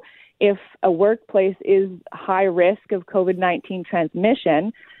 So if a workplace is high risk of COVID-19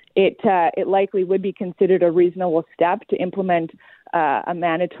 transmission, it likely would be considered a reasonable step to implement a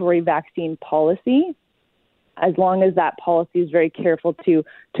mandatory vaccine policy, as long as that policy is very careful to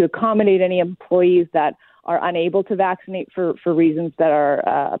accommodate any employees that are unable to vaccinate for reasons that are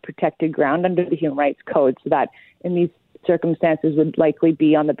a protected ground under the Human Rights Code, so that in these circumstances would likely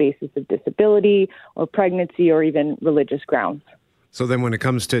be on the basis of disability or pregnancy or even religious grounds. So then when it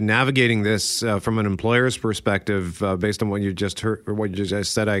comes to navigating this from an employer's perspective, based on what you just heard or what you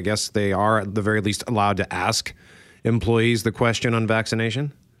just said, I guess they are at the very least allowed to ask employees the question on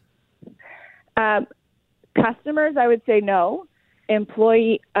vaccination? Customers, I would say no.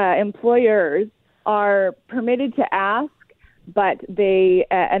 Employers are permitted to ask, but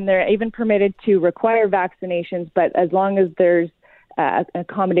they're even permitted to require vaccinations, but as long as there's an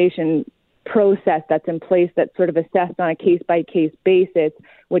accommodation process that's in place that's sort of assessed on a case-by-case basis,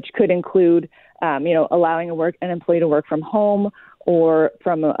 which could include, allowing an employee to work from home or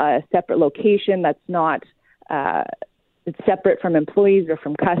from a separate location that's not it's separate from employees or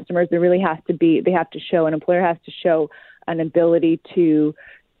from customers. An employer has to show an ability to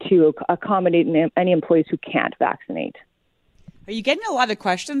accommodate any employees who can't vaccinate. Are you getting a lot of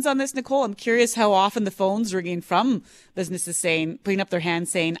questions on this, Nicole? I'm curious how often the phone's ringing from businesses putting up their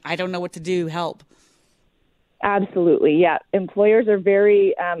hands saying, I don't know what to do, help. Absolutely, yeah. Employers are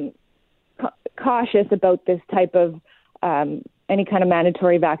very cautious about this type of any kind of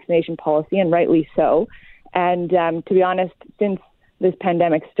mandatory vaccination policy, and rightly so. And to be honest, since this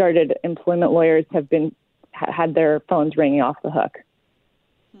pandemic started, employment lawyers have had their phones ringing off the hook.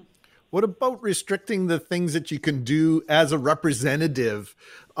 What about restricting the things that you can do as a representative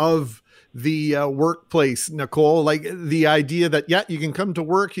of the workplace, Nicole? Like the idea that, yeah, you can come to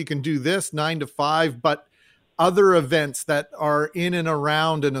work, you can do this 9 to 5, but other events that are in and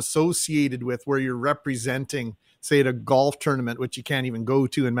around and associated with where you're representing, say at a golf tournament, which you can't even go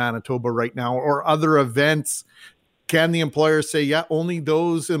to in Manitoba right now, or other events, can the employer say, yeah, only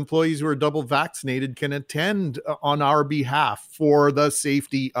those employees who are double vaccinated can attend on our behalf for the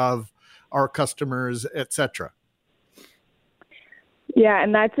safety of our customers, etc.? Yeah,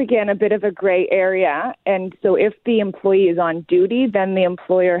 and that's, again, a bit of a gray area. And so if the employee is on duty, then the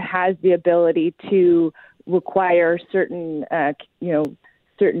employer has the ability to require certain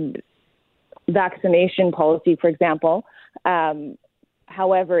vaccination policy, for example.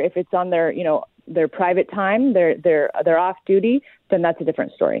 However, if it's on their private time, they're off duty, then that's a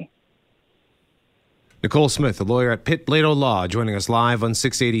different story. Nicole Smith, a lawyer at Pitt Plato Law, joining us live on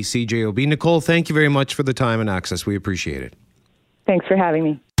 680 CJOB. Nicole, thank you very much for the time and access. We appreciate it. Thanks for having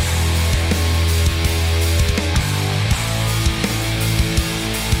me.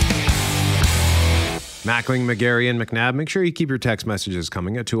 Mackling, McGarry, and McNabb, make sure you keep your text messages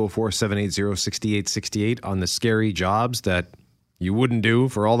coming at 204-780-6868 on the scary jobs that you wouldn't do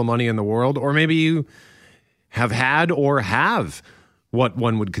for all the money in the world, or maybe you have had or have what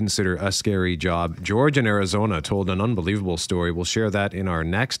one would consider a scary job. George in Arizona told an unbelievable story. We'll share that in our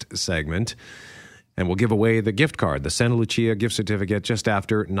next segment. And we'll give away the gift card, the Santa Lucia gift certificate, just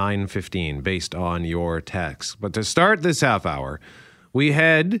after 9:15, based on your text. But to start this half hour, we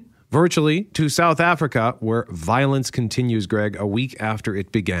head virtually to South Africa, where violence continues, Greg, a week after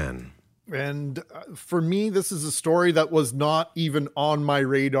it began. And for me, this is a story that was not even on my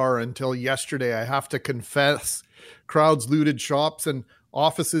radar until yesterday. I have to confess, crowds looted shops and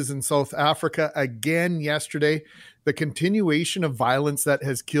offices in South Africa again yesterday. The continuation of violence that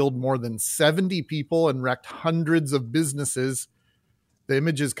has killed more than 70 people and wrecked hundreds of businesses. The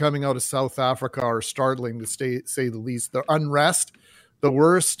images coming out of South Africa are startling, to say the least. The unrest, the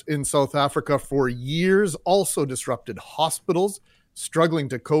worst in South Africa for years, also disrupted hospitals, struggling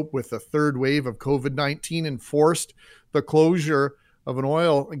to cope with the third wave of COVID-19, and forced the closure of an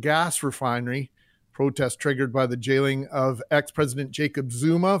oil and gas refinery. Protest triggered by the jailing of ex-President Jacob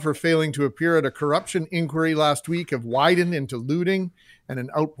Zuma for failing to appear at a corruption inquiry last week have widened into looting and an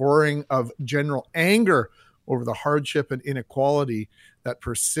outpouring of general anger over the hardship and inequality that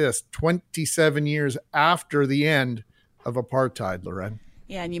persists 27 years after the end of apartheid, Loren.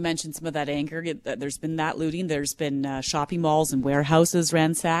 Yeah, and you mentioned some of that anger. There's been that looting. There's been shopping malls and warehouses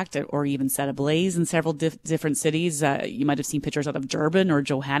ransacked or even set ablaze in several different cities. You might have seen pictures out of Durban or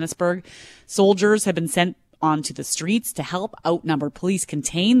Johannesburg. Soldiers have been sent onto the streets to help outnumbered police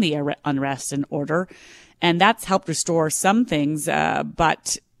contain the unrest and order. And that's helped restore some things.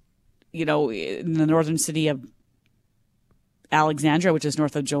 But, in the northern city of Alexandria, which is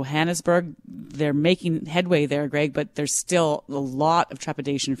north of Johannesburg, they're making headway there, Greg, but there's still a lot of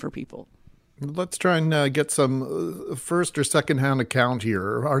trepidation for people. Let's try and get some first or second-hand account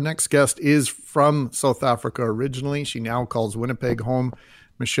here. Our next guest is from South Africa originally. She now calls Winnipeg home.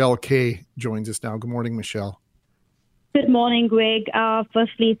 Michelle Kay joins us now. Good morning, Michelle. Good morning, Greg.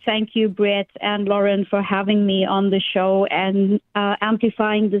 Firstly, thank you, Brett and Lauren, for having me on the show and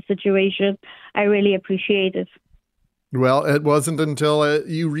amplifying the situation. I really appreciate it. Well, it wasn't until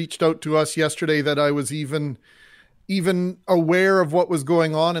you reached out to us yesterday that I was even aware of what was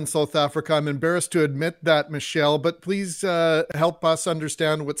going on in South Africa. I'm embarrassed to admit that, Michelle, but please help us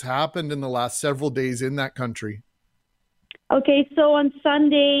understand what's happened in the last several days in that country. Okay, so on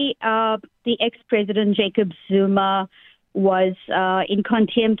Sunday, the ex-president Jacob Zuma was in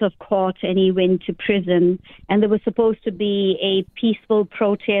contempt of court and he went to prison. And there was supposed to be a peaceful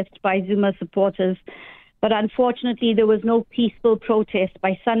protest by Zuma supporters. But unfortunately, there was no peaceful protest.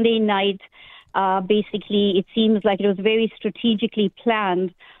 By Sunday night, basically, it seems like it was very strategically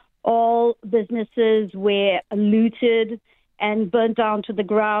planned. All businesses were looted and burnt down to the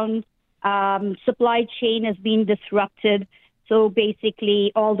ground. Supply chain has been disrupted. So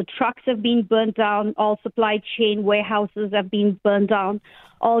basically, all the trucks have been burnt down. All supply chain warehouses have been burnt down.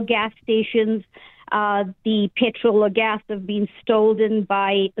 All gas stations, the petrol or gas have been stolen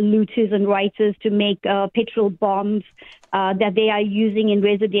by looters and rioters to make petrol bombs that they are using in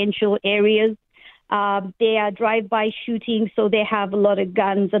residential areas. They are drive-by shootings, so they have a lot of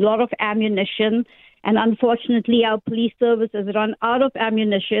guns, a lot of ammunition. And unfortunately, our police service has run out of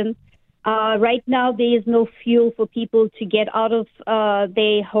ammunition. Right now, there is no fuel for people to get out of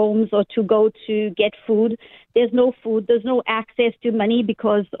their homes or to go to get food. There's no food. There's no access to money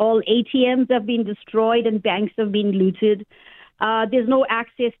because all ATMs have been destroyed and banks have been looted. There's no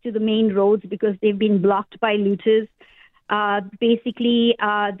access to the main roads because they've been blocked by looters. Basically,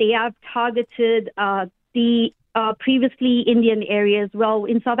 they have targeted the previously Indian areas. Well,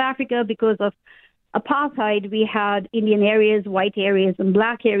 in South Africa, because of apartheid, we had Indian areas, white areas, and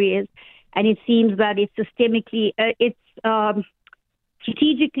black areas. And it seems that it's systemically,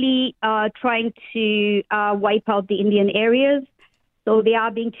 strategically trying to wipe out the Indian areas. So they are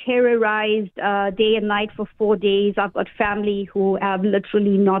being terrorized day and night for 4 days. I've got family who have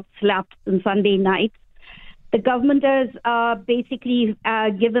literally not slept on Sunday night. The government has basically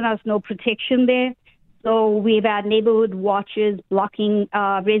given us no protection there. So we've had neighborhood watches blocking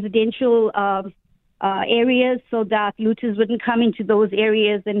residential areas so that looters wouldn't come into those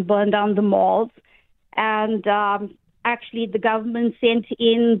areas and burn down the malls. And actually, the government sent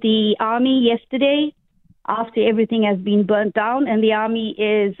in the army yesterday after everything has been burnt down, and the army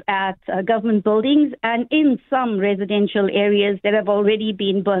is at government buildings and in some residential areas that have already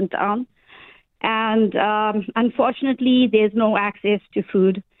been burnt down. And unfortunately, there's no access to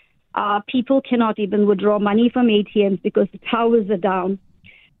food. People cannot even withdraw money from ATMs because the towers are down.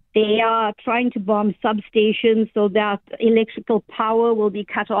 They are trying to bomb substations so that electrical power will be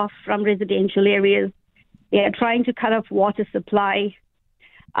cut off from residential areas. They are trying to cut off water supply.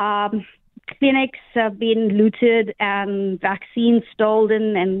 Clinics have been looted and vaccines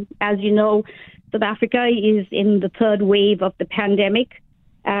stolen. And as you know, South Africa is in the third wave of the pandemic.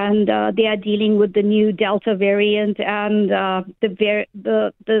 And they are dealing with the new Delta variant and the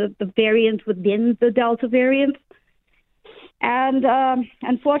variant within the Delta variant. And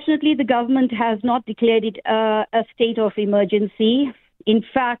unfortunately, the government has not declared it a state of emergency. In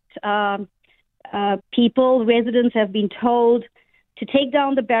fact, residents have been told to take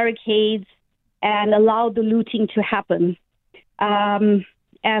down the barricades and allow the looting to happen. And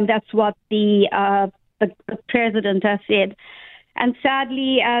that's what the president has said. And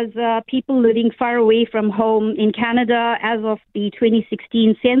sadly, as people living far away from home in Canada, as of the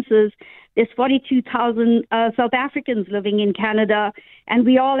 2016 census, there's 42,000 South Africans living in Canada, and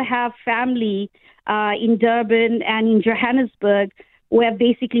we all have family in Durban and in Johannesburg who have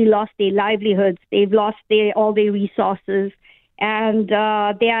basically lost their livelihoods. They've lost all their resources, and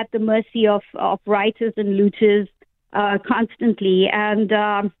they're at the mercy of rioters and looters constantly. And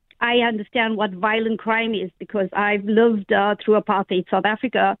I understand what violent crime is because I've lived through apartheid South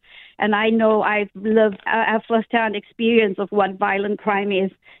Africa, and I know I've lived a first-hand experience of what violent crime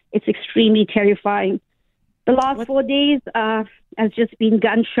is. It's extremely terrifying. The last 4 days has just been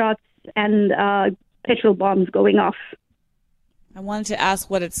gunshots and petrol bombs going off. I wanted to ask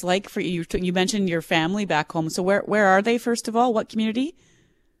what it's like for you. You mentioned your family back home. So where are they, first of all? What community?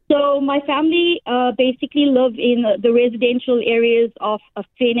 So my family basically live in the residential areas of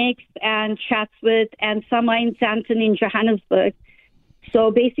Phoenix and Chatsworth, and some are in Sandton in Johannesburg.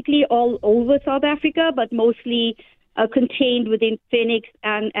 So basically all over South Africa, but mostly contained within Phoenix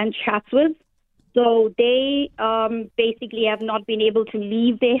and Chatsworth. So they basically have not been able to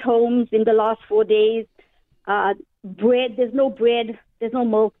leave their homes in the last 4 days. There's no bread, there's no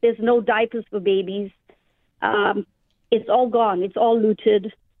milk, there's no diapers for babies. It's all gone. It's all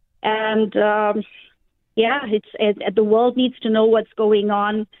looted. And the world needs to know what's going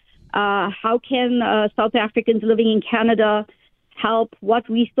on. How can South Africans living in Canada help? What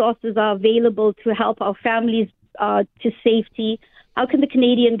resources are available to help our families to safety? How can the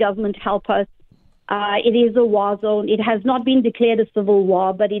Canadian government help us? It is a war zone. It has not been declared a civil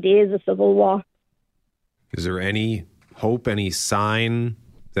war, but it is a civil war. Is there any hope, any sign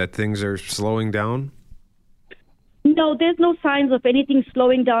that things are slowing down? No, there's no signs of anything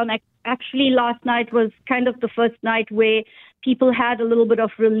slowing down. Actually, last night was kind of the first night where people had a little bit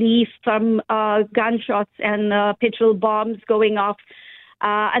of relief from gunshots and petrol bombs going off.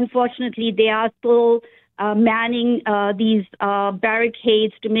 Unfortunately, they are still manning these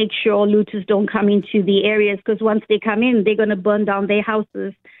barricades to make sure looters don't come into the areas, because once they come in, they're going to burn down their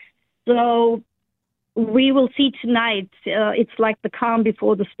houses. So we will see tonight. It's like the calm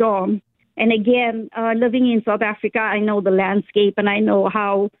before the storm. And again, living in South Africa, I know the landscape and I know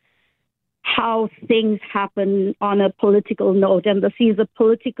how things happen on a political note. And this is a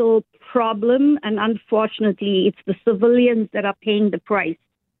political problem, and unfortunately, it's the civilians that are paying the price.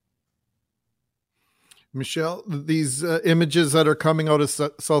 Michelle, these images that are coming out of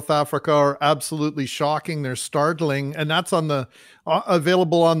South Africa are absolutely shocking. They're startling, and that's on the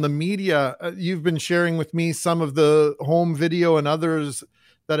available on the media. You've been sharing with me some of the home video and others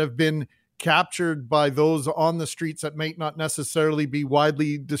that have been captured by those on the streets that might not necessarily be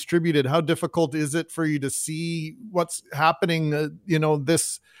widely distributed. How difficult is it for you to see what's happening,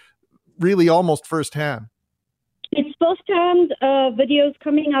 this really almost firsthand? It's firsthand videos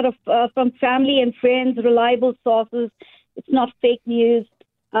coming out of from family and friends, reliable sources. It's not fake news.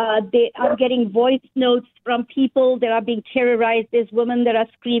 They are getting voice notes from people that are being terrorized. There's women that are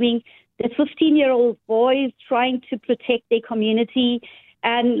screaming. There's 15-year-old boys trying to protect their community.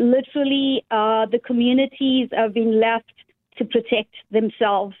 And literally, the communities have been left to protect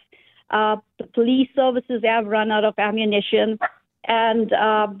themselves. The police services have run out of ammunition. And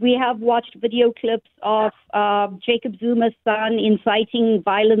we have watched video clips of Jacob Zuma's son inciting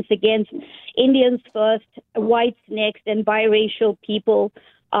violence against Indians first, whites next, and biracial people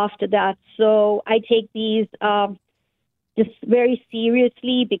after that. So I take these just very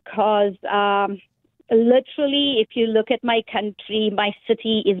seriously because literally, if you look at my country, my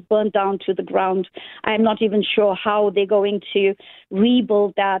city is burnt down to the ground. I'm not even sure how they're going to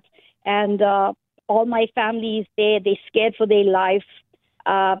rebuild that. And all my family is there. They're scared for their life.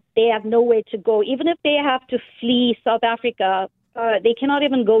 They have nowhere to go. Even if they have to flee South Africa, they cannot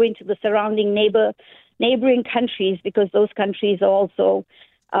even go into the surrounding neighboring countries because those countries are also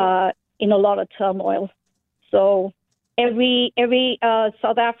in a lot of turmoil. So every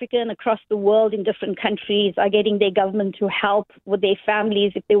South African across the world in different countries are getting their government to help with their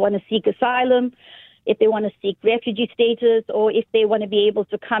families if they want to seek asylum, if they want to seek refugee status, or if they want to be able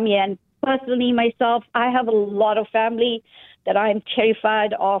to come here. And personally, myself, I have a lot of family that I'm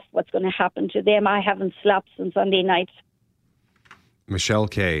terrified of what's going to happen to them. I haven't slept since Sunday night. Michelle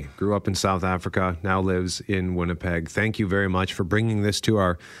Kay grew up in South Africa, now lives in Winnipeg. Thank you very much for bringing this to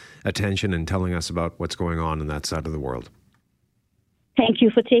our attention and telling us about what's going on that side of the world. Thank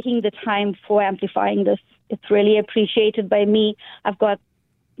you for taking the time for amplifying this. It's really appreciated by me. I've got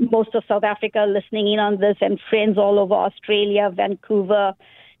most of South Africa listening in on this and friends all over Australia, Vancouver,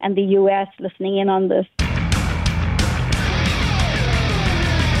 and the U.S. listening in on this.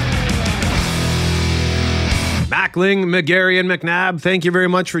 Mackling, McGarry, and McNabb, thank you very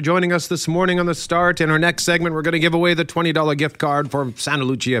much for joining us this morning on The Start. In our next segment, we're going to give away the $20 gift card for Santa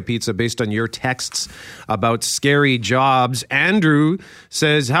Lucia Pizza based on your texts about scary jobs. Andrew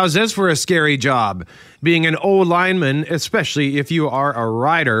says, how's this for a scary job? Being an O-lineman, especially if you are a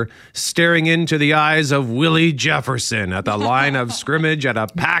rider, staring into the eyes of Willie Jefferson at the line of scrimmage at a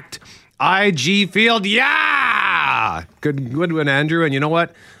packed IG field. Yeah! Good one, Andrew. And you know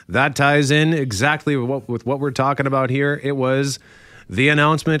what? That ties in exactly with what we're talking about here. It was the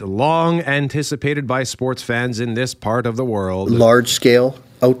announcement long anticipated by sports fans in this part of the world. Large-scale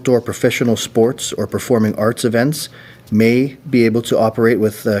outdoor professional sports or performing arts events may be able to operate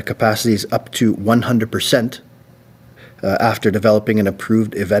with capacities up to 100% after developing an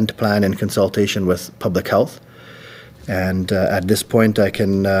approved event plan in consultation with public health. And at this point, I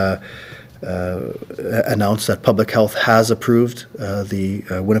can announce that public health has approved the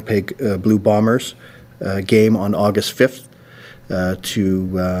Winnipeg Blue Bombers game on August 5th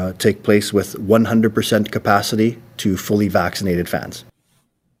to take place with 100% capacity to fully vaccinated fans.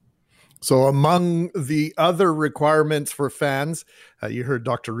 So among the other requirements for fans, you heard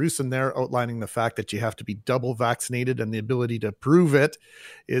Dr. Rusin there outlining the fact that you have to be double vaccinated, and the ability to prove it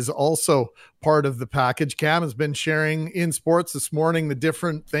is also part of the package. Cam has been sharing in sports this morning the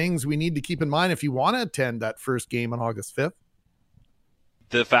different things we need to keep in mind if you want to attend that first game on August 5th.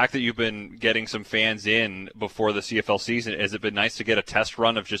 The fact that you've been getting some fans in before the CFL season, has it been nice to get a test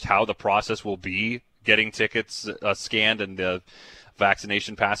run of just how the process will be, getting tickets scanned and the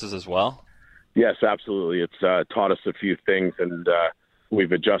vaccination passes as well? Yes, absolutely. It's taught us a few things, and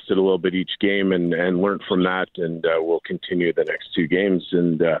we've adjusted a little bit each game and learned from that, and we'll continue the next two games.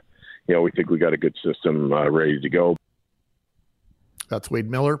 And, we think we got a good system ready to go. That's Wade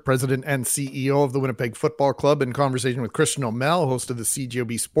Miller, president and CEO of the Winnipeg Football Club, in conversation with Christian O'Mell, host of the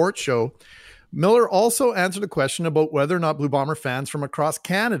CJOB Sports Show. Miller also answered a question about whether or not Blue Bomber fans from across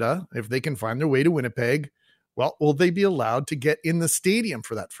Canada, if they can find their way to Winnipeg, well, will they be allowed to get in the stadium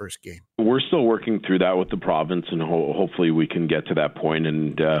for that first game? We're still working through that with the province, and hopefully we can get to that point.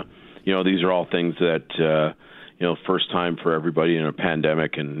 And, these are all things that, first time for everybody in a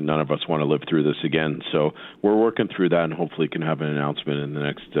pandemic, and none of us want to live through this again. So we're working through that, and hopefully can have an announcement in the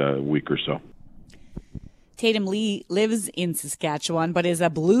next week or so. Tatum Lee lives in Saskatchewan, but is a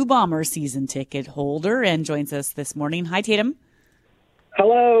Blue Bomber season ticket holder and joins us this morning. Hi, Tatum.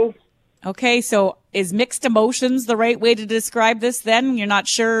 Hello. Okay, so is mixed emotions the right way to describe this then? You're not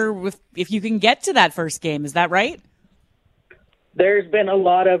sure if you can get to that first game, is that right? There's been a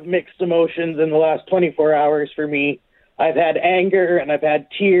lot of mixed emotions in the last 24 hours for me. I've had anger and I've had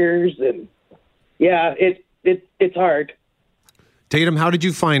tears, and yeah, it's hard. Tatum, how did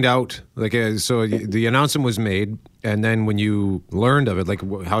you find out? So the announcement was made, and then when you learned of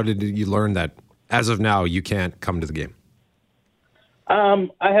it, how did you learn that as of now you can't come to the game?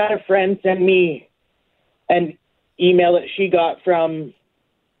 I had a friend send me an email that she got from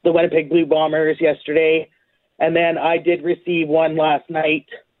the Winnipeg Blue Bombers yesterday, and then I did receive one last night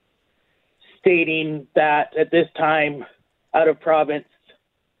stating that at this time, out of province,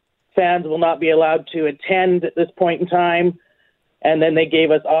 fans will not be allowed to attend at this point in time. And then they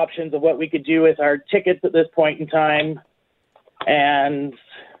gave us options of what we could do with our tickets at this point in time. And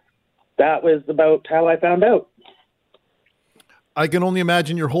that was about how I found out. I can only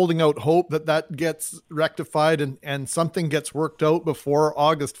imagine you're holding out hope that gets rectified and something gets worked out before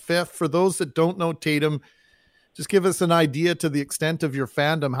August 5th. For those that don't know, Tatum, just give us an idea to the extent of your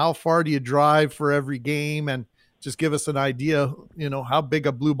fandom. How far do you drive for every game? And just give us an idea, how big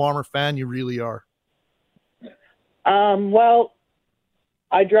a Blue Bomber fan you really are. Well,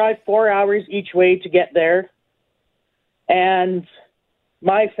 I drive 4 hours each way to get there. And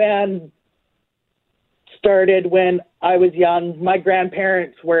my fan started when I was young. My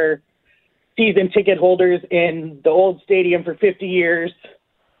grandparents were season ticket holders in the old stadium for 50 years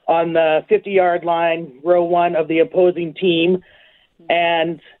on the 50-yard line, row one of the opposing team.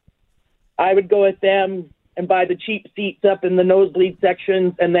 And I would go with them and buy the cheap seats up in the nosebleed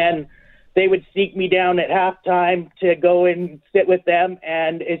sections, and then they would sneak me down at halftime to go and sit with them,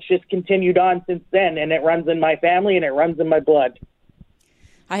 and it's just continued on since then, and it runs in my family and it runs in my blood.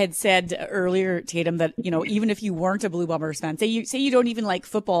 I had said earlier, Tatum, that, even if you weren't a Blue Bombers fan, say you don't even like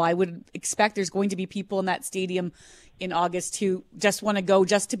football, I would expect there's going to be people in that stadium in August who just want to go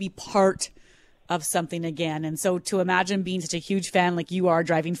just to be part of something again. And so to imagine being such a huge fan like you are,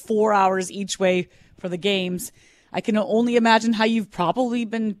 driving 4 hours each way for the games, I can only imagine how you've probably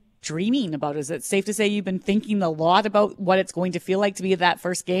been dreaming about it. Is it safe to say you've been thinking a lot about what it's going to feel like to be at that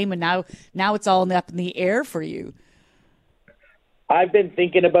first game, and now it's all up in the air for you? I've been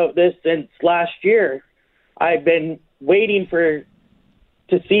thinking about this since last year. I've been waiting to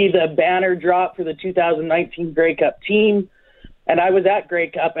see the banner drop for the 2019 Grey Cup team, and I was at Grey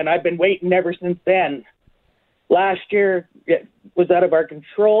Cup, and I've been waiting ever since then. Last year, it was out of our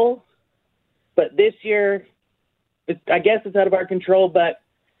control, but this year, I guess it's out of our control, but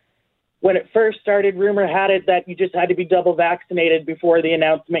when it first started, rumor had it that you just had to be double vaccinated before the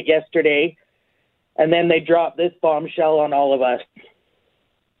announcement yesterday. And then they dropped this bombshell on all of us.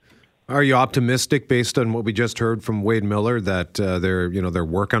 Are you optimistic based on what we just heard from Wade Miller that they're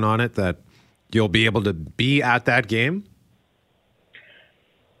working on it, that you'll be able to be at that game?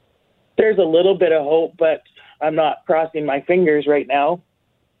 There's a little bit of hope, but I'm not crossing my fingers right now.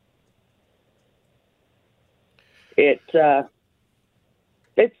 It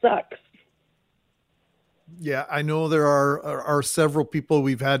sucks. Yeah, I know there are several people.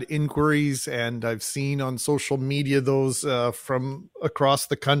 We've had inquiries, and I've seen on social media those from across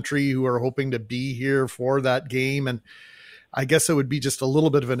the country who are hoping to be here for that game. And I guess it would be just a little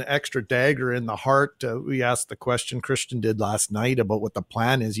bit of an extra dagger in the heart. We asked the question Christian did last night about what the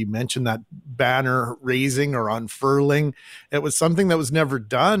plan is. You mentioned that banner raising or unfurling. It was something that was never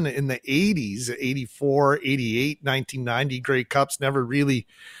done in the 80s, 84, 88, 1990 Grey Cups, never really,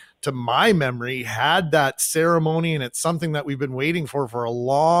 to my memory, had that ceremony, and it's something that we've been waiting for a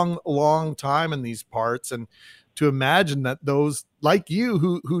long, long time in these parts. And to imagine that those like you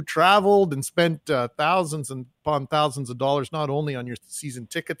who traveled and spent thousands and upon thousands of dollars, not only on your season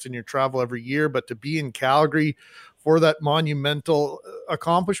tickets and your travel every year, but to be in Calgary for that monumental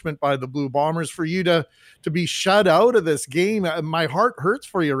accomplishment by the Blue Bombers, for you to be shut out of this game. My heart hurts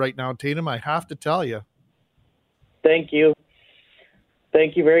for you right now, Tatum. I have to tell you. Thank you.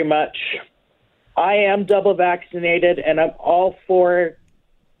 Thank you very much. I am double vaccinated, and I'm all for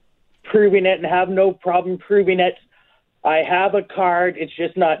proving it and have no problem proving it. I have a card. It's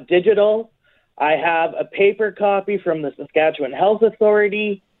just not digital. I have a paper copy from the Saskatchewan Health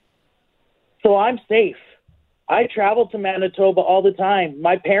Authority. So I'm safe. I travel to Manitoba all the time.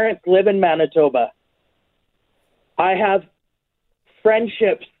 My parents live in Manitoba. I have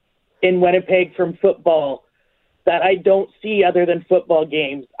friendships in Winnipeg from football that I don't see other than football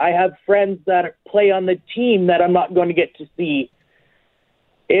games. I have friends that play on the team that I'm not going to get to see.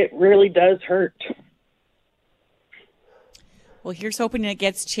 It really does hurt. Well, here's hoping it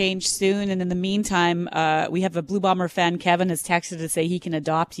gets changed soon. And in the meantime, we have a Blue Bomber fan, Kevin, has texted to say he can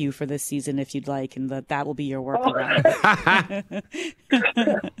adopt you for this season if you'd like, and that will be your workaround.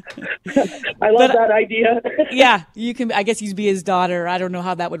 I love that idea. Yeah, you can. I guess you'd be his daughter. I don't know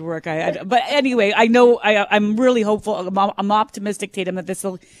how that would work. But anyway, I know I'm really hopeful. I'm optimistic, Tatum, that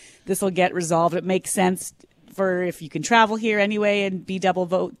this will get resolved. It makes sense. For if you can travel here anyway and be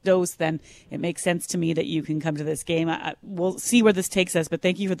double dose, then it makes sense to me that you can come to this game. We'll see where this takes us, but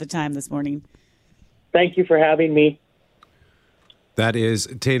thank you for the time this morning. Thank you for having me. That is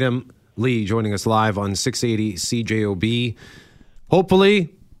Tatum Lee joining us live on 680 CJOB.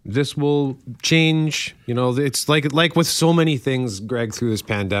 Hopefully this will change. You know, it's like with so many things, Greg, through this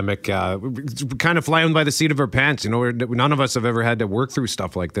pandemic, it's kind of flying by the seat of our pants. You know, none of us have ever had to work through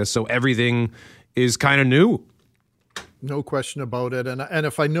stuff like this, so everything is kind of new. No question about it. And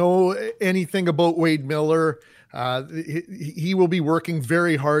if I know anything about Wade Miller, he will be working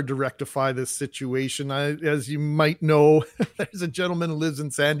very hard to rectify this situation. As you might know, there's a gentleman who lives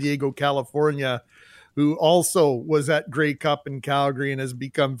in San Diego, California, who also was at Grey Cup in Calgary and has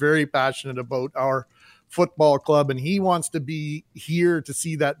become very passionate about our football club. And he wants to be here to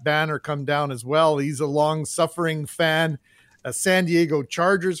see that banner come down as well. He's a long-suffering fan, a San Diego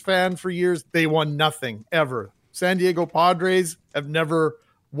Chargers fan for years. They won nothing ever. San Diego Padres have never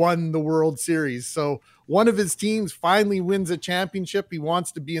won the World Series. So one of his teams finally wins a championship. He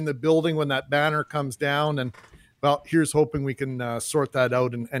wants to be in the building when that banner comes down. And well, here's hoping we can sort that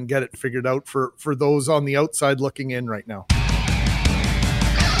out and get it figured out for those on the outside looking in right now.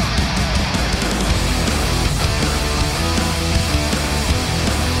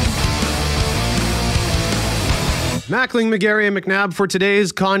 Mackling, McGarry, and McNabb. For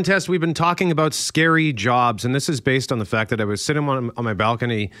today's contest, we've been talking about scary jobs, and this is based on the fact that I was sitting on my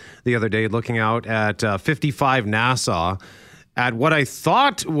balcony the other day looking out at 55 Nassau at what I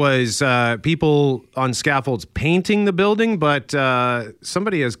thought was people on scaffolds painting the building, but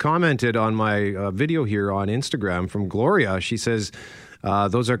somebody has commented on my video here on Instagram from Gloria. She says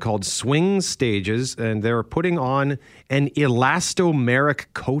those are called swing stages, and they're putting on an elastomeric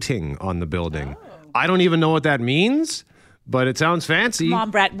coating on the building. Oh. I don't even know what that means, but it sounds fancy. Come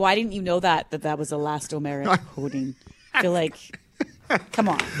on, Brett. Why didn't you know that was elastomeric coating? I feel like, come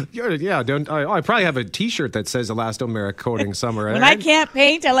on. Yeah, I probably have a T-shirt that says elastomeric coating somewhere. When I can't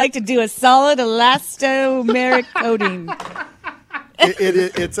paint, I like to do a solid elastomeric coating.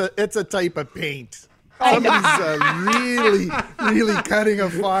 It's a type of paint. Somebody's really cutting a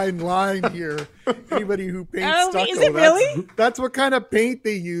fine line here. Anybody who paints stucco, is it really? That's what kind of paint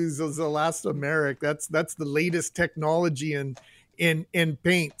they use is elastomeric. That's the latest technology in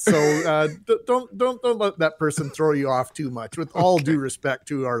paint. So don't let that person throw you off too much. With all due respect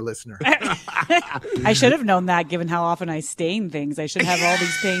to our listener, I should have known that. Given how often I stain things, I should have all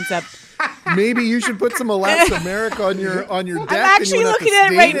these paints up. Maybe you should put some elastomeric on your deck. I'm actually looking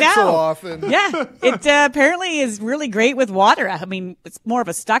at it right now. So often. Yeah, it apparently is really great with water. I mean, it's more of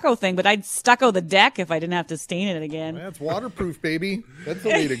a stucco thing, but I'd stucco the deck if I didn't have to stain it again. That's waterproof, baby. That's the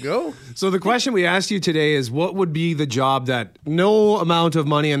way to go. So the question we asked you today is, what would be the job that no amount of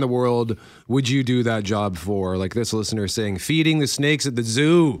money in the world would you do that job for? Like this listener saying, feeding the snakes at the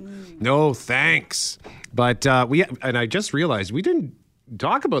zoo. No, thanks. But I just realized we didn't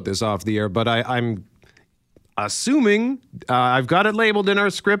talk about this off the air, but I'm assuming I've got it labeled in our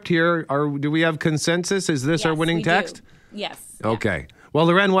script here. Do we have consensus? Is this our winning text? Do. Yes. Okay. Well,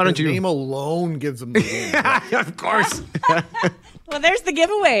 Loren, why don't you? Name alone gives them the game. Yeah, of course. Well, there's the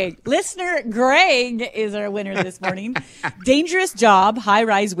giveaway. Listener Greg is our winner this morning. Dangerous job,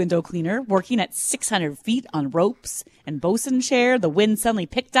 high-rise window cleaner, working at 600 feet on ropes and bosun chair. The wind suddenly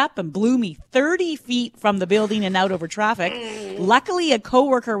picked up and blew me 30 feet from the building and out over traffic. Luckily, a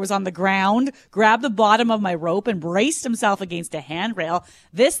coworker was on the ground, grabbed the bottom of my rope and braced himself against a handrail.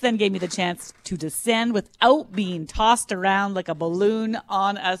 This then gave me the chance to descend without being tossed around like a balloon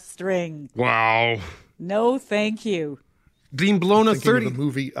on a string. Wow. No, thank you. Being blown a 30. Of the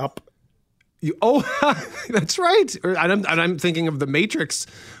movie Up. That's right. I'm thinking of The Matrix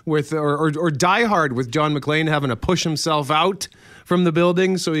with or Die Hard with John McClane having to push himself out from the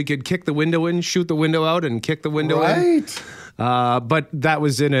building so he could kick the window in, shoot the window out, and kick the window in. But that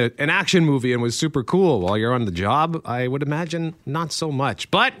was in an action movie and was super cool. While you're on the job, I would imagine not so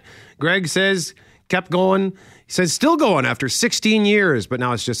much. But Greg says kept going. He says still going after 16 years, but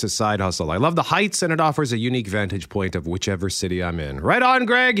now it's just a side hustle. I love the heights, and it offers a unique vantage point of whichever city I'm in. Right on,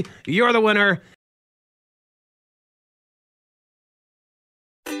 Greg. You're the winner.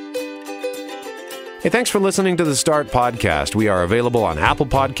 Hey, thanks for listening to the Start Podcast. We are available on Apple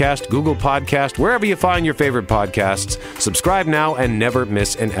Podcast, Google Podcast, wherever you find your favorite podcasts. Subscribe now and never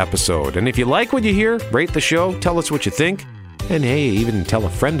miss an episode. And if you like what you hear, rate the show, tell us what you think. And hey, even tell a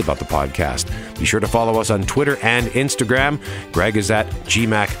friend about the podcast. Be sure to follow us on Twitter and Instagram. Greg is at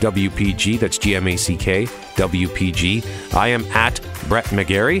GMACWPG. That's GMACK WPG. I am at Brett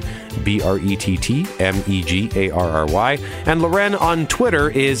McGarry, BRETTMEGARRY. And Loren on Twitter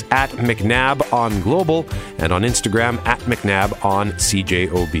is at McNabb on Global and on Instagram at McNabb on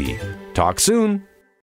CJOB. Talk soon.